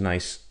 which is a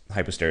nice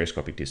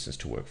hyperstereoscopic distance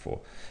to work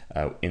for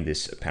in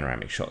this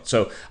panoramic shot.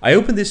 So I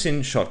open this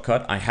in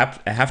Shotcut. I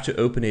have to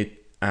open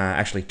it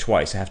actually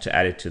twice. I have to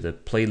add it to the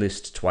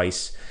playlist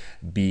twice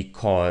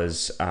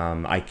because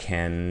I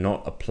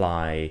cannot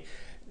apply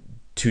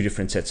 2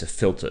 different sets of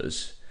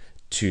filters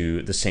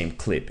to the same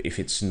clip if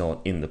it's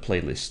not in the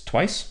playlist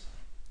twice,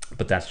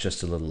 but that's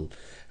just a little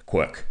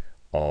quirk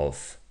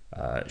of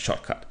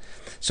Shotcut.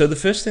 So the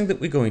first thing that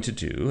we're going to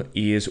do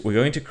is we're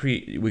going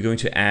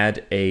to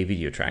add a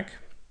video track,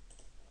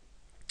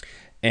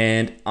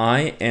 and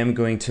I am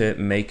going to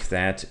make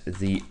that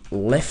the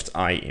left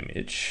eye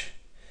image,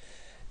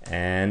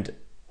 and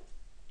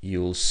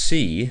you'll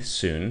see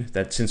soon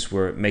that since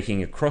we're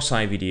making a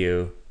cross-eye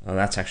video,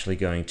 that's actually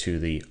going to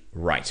the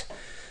right.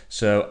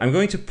 So I'm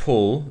going to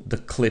pull the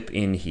clip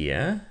in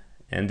here,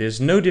 and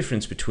there's no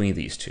difference between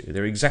these two.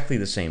 They're exactly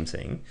the same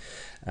thing.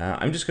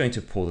 I'm just going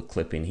to pull the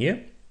clip in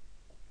here,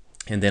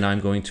 and then I'm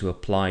going to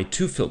apply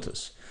 2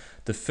 filters.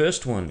 The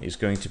first one is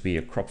going to be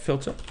a crop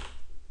filter,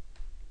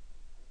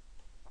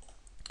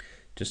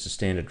 just a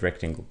standard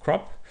rectangle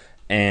crop.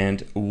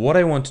 And what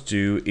I want to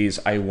do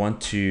is I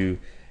want to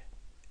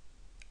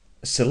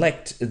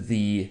select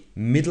the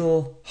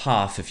middle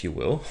half, if you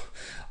will,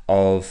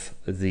 of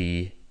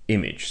the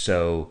image.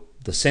 So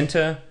the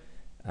center,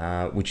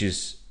 which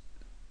is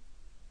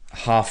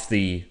half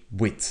the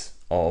width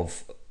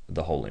of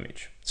the whole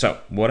image. So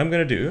what I'm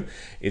going to do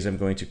is I'm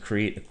going to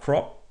create a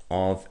crop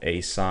of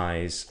a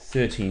size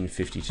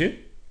 1352,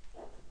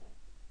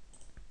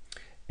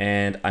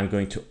 and I'm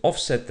going to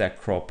offset that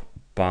crop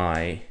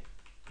by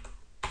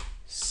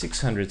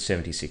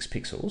 676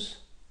 pixels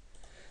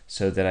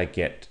so that I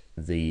get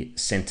the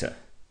center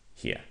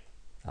here,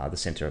 the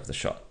center of the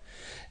shot.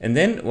 And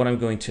then what I'm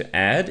going to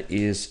add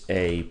is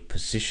a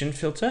position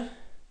filter,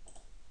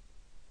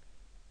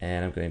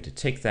 and I'm going to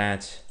take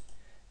that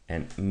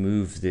and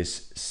move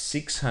this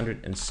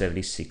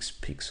 676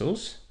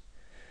 pixels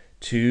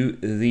to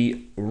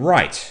the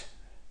right.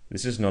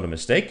 This is not a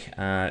mistake.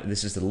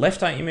 This is the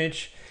left eye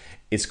image.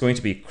 It's going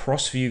to be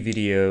cross view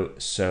video,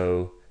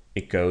 so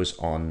it goes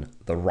on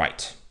the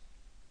right.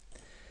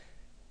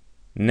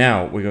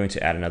 Now we're going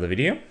to add another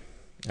video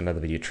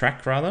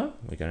track rather.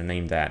 We're going to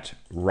name that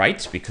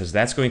right, because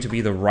that's going to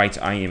be the right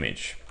eye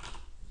image.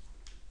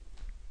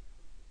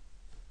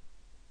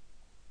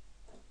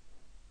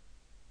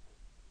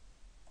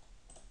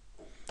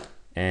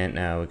 And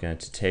now we're going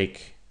to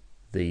take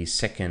the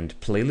second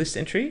playlist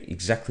entry,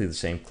 exactly the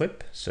same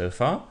clip so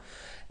far,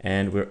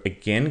 and we're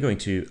again going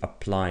to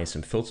apply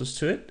some filters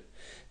to it,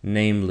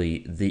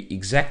 namely the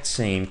exact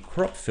same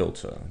crop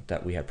filter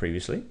that we had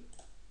previously.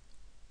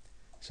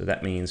 So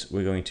that means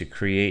we're going to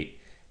create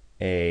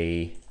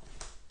a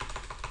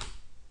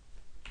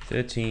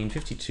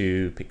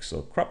 1352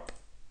 pixel crop,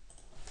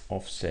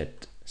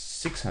 offset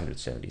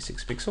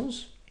 676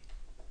 pixels.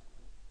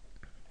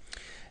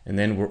 And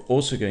then we're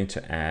also going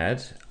to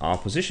add our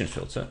position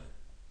filter.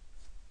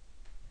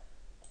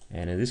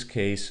 And in this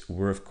case,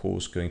 we're of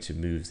course going to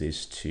move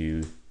this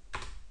to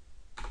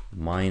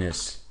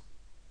minus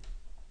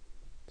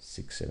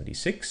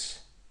 676.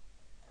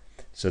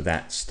 So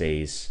that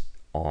stays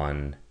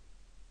on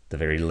the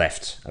very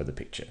left of the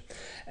picture.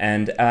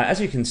 And as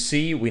you can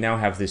see, we now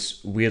have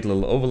this weird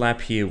little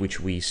overlap here,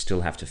 which we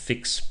still have to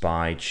fix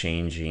by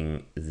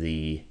changing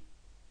the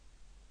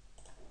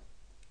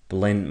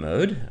blend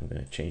mode. I'm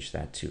going to change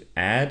that to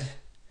add,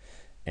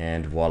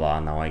 and voila,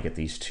 now I get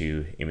these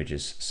 2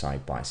 images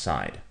side by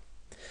side.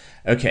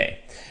 Okay,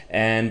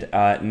 and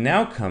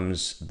now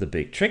comes the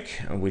big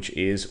trick, which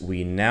is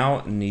we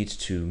now need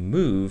to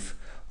move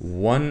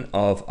one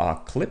of our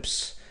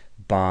clips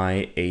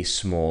by a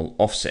small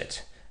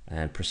offset,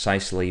 and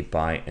precisely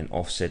by an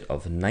offset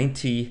of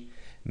 90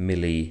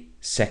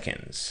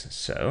 milliseconds.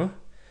 So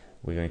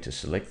we're going to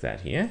select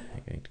that here.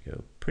 I'm going to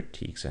go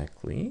pretty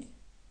exactly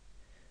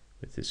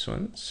with this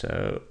one.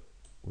 So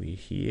we're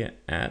here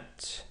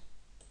at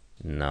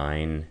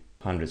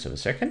 900ths of a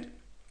second.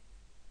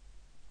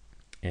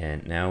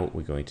 And now what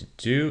we're going to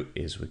do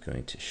is we're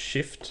going to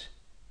shift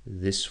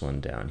this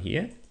one down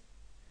here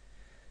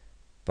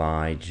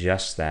by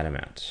just that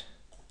amount,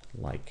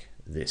 like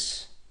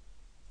this.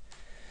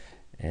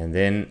 And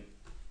then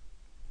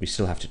we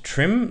still have to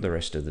trim the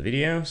rest of the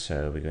video.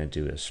 So we're going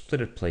to do a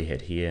splitted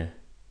playhead here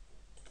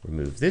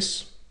remove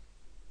this.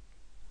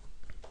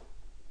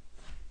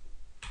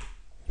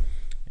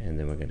 And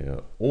then we're going to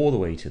go all the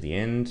way to the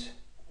end.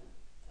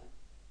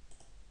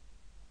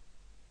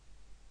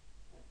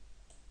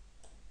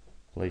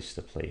 Place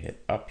the playhead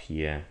up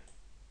here.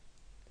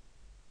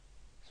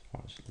 As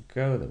far as it'll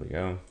go, there we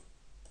go.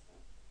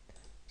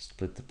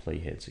 Split the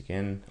playheads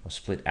again, or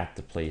split at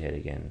the playhead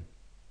again.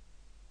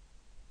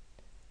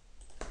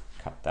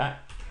 Cut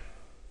that.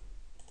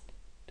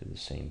 Do the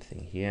same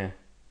thing here.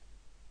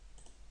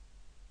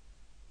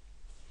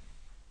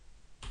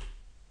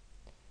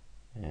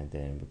 And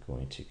then we're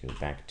going to go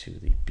back to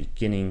the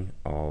beginning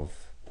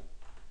of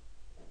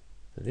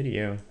the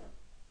video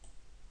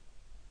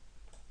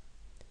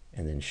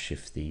and then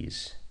shift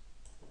these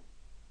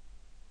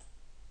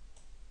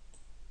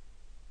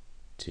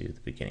to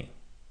the beginning.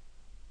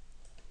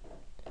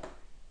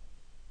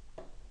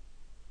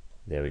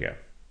 There we go.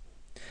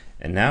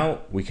 And now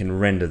we can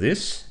render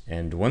this,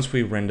 and once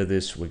we render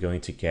this, we're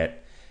going to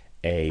get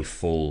a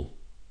full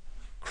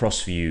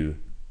cross-view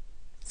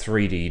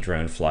 3D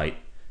drone flight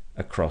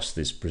across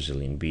this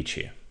Brazilian beach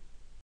here.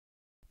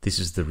 This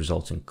is the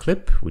resulting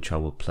clip, which I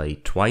will play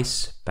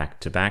twice back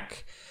to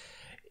back.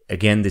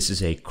 Again, this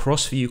is a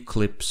cross-view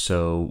clip,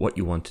 so what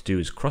you want to do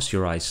is cross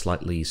your eyes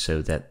slightly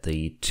so that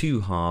the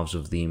two halves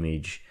of the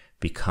image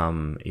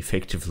become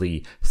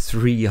effectively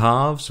three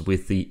halves,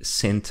 with the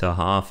center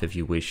half, if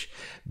you wish,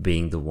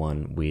 being the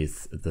one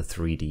with the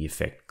 3D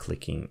effect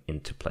clicking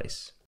into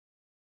place.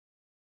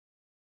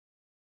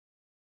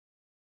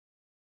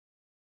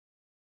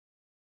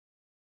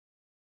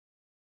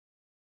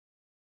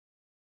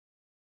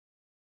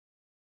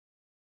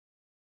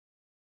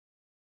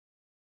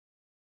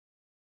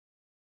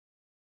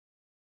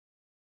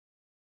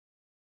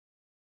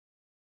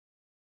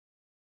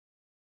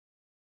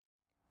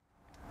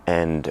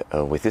 And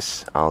with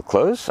this, I'll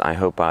close. I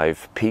hope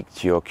I've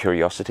piqued your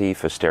curiosity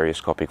for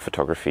stereoscopic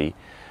photography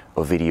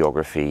or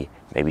videography,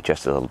 maybe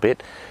just a little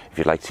bit. If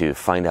you'd like to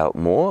find out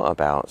more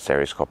about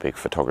stereoscopic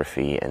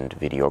photography and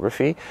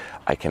videography,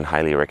 I can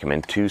highly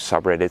recommend two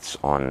subreddits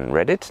on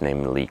Reddit,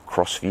 namely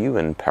Crossview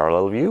and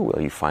Parallel View,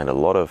 where you find a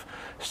lot of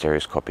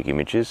stereoscopic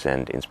images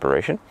and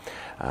inspiration.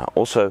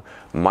 Also,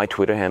 my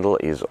Twitter handle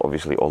is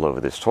obviously all over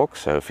this talk,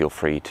 so feel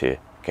free to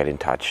get in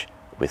touch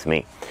with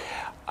me.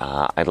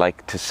 I'd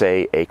like to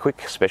say a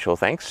quick special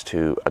thanks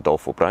to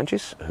Adolfo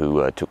Branches,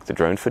 who took the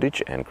drone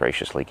footage and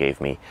graciously gave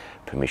me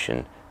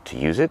permission to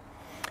use it.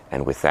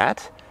 And with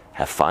that,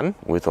 have fun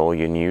with all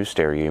your new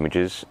stereo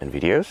images and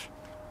videos.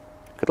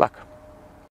 Good luck.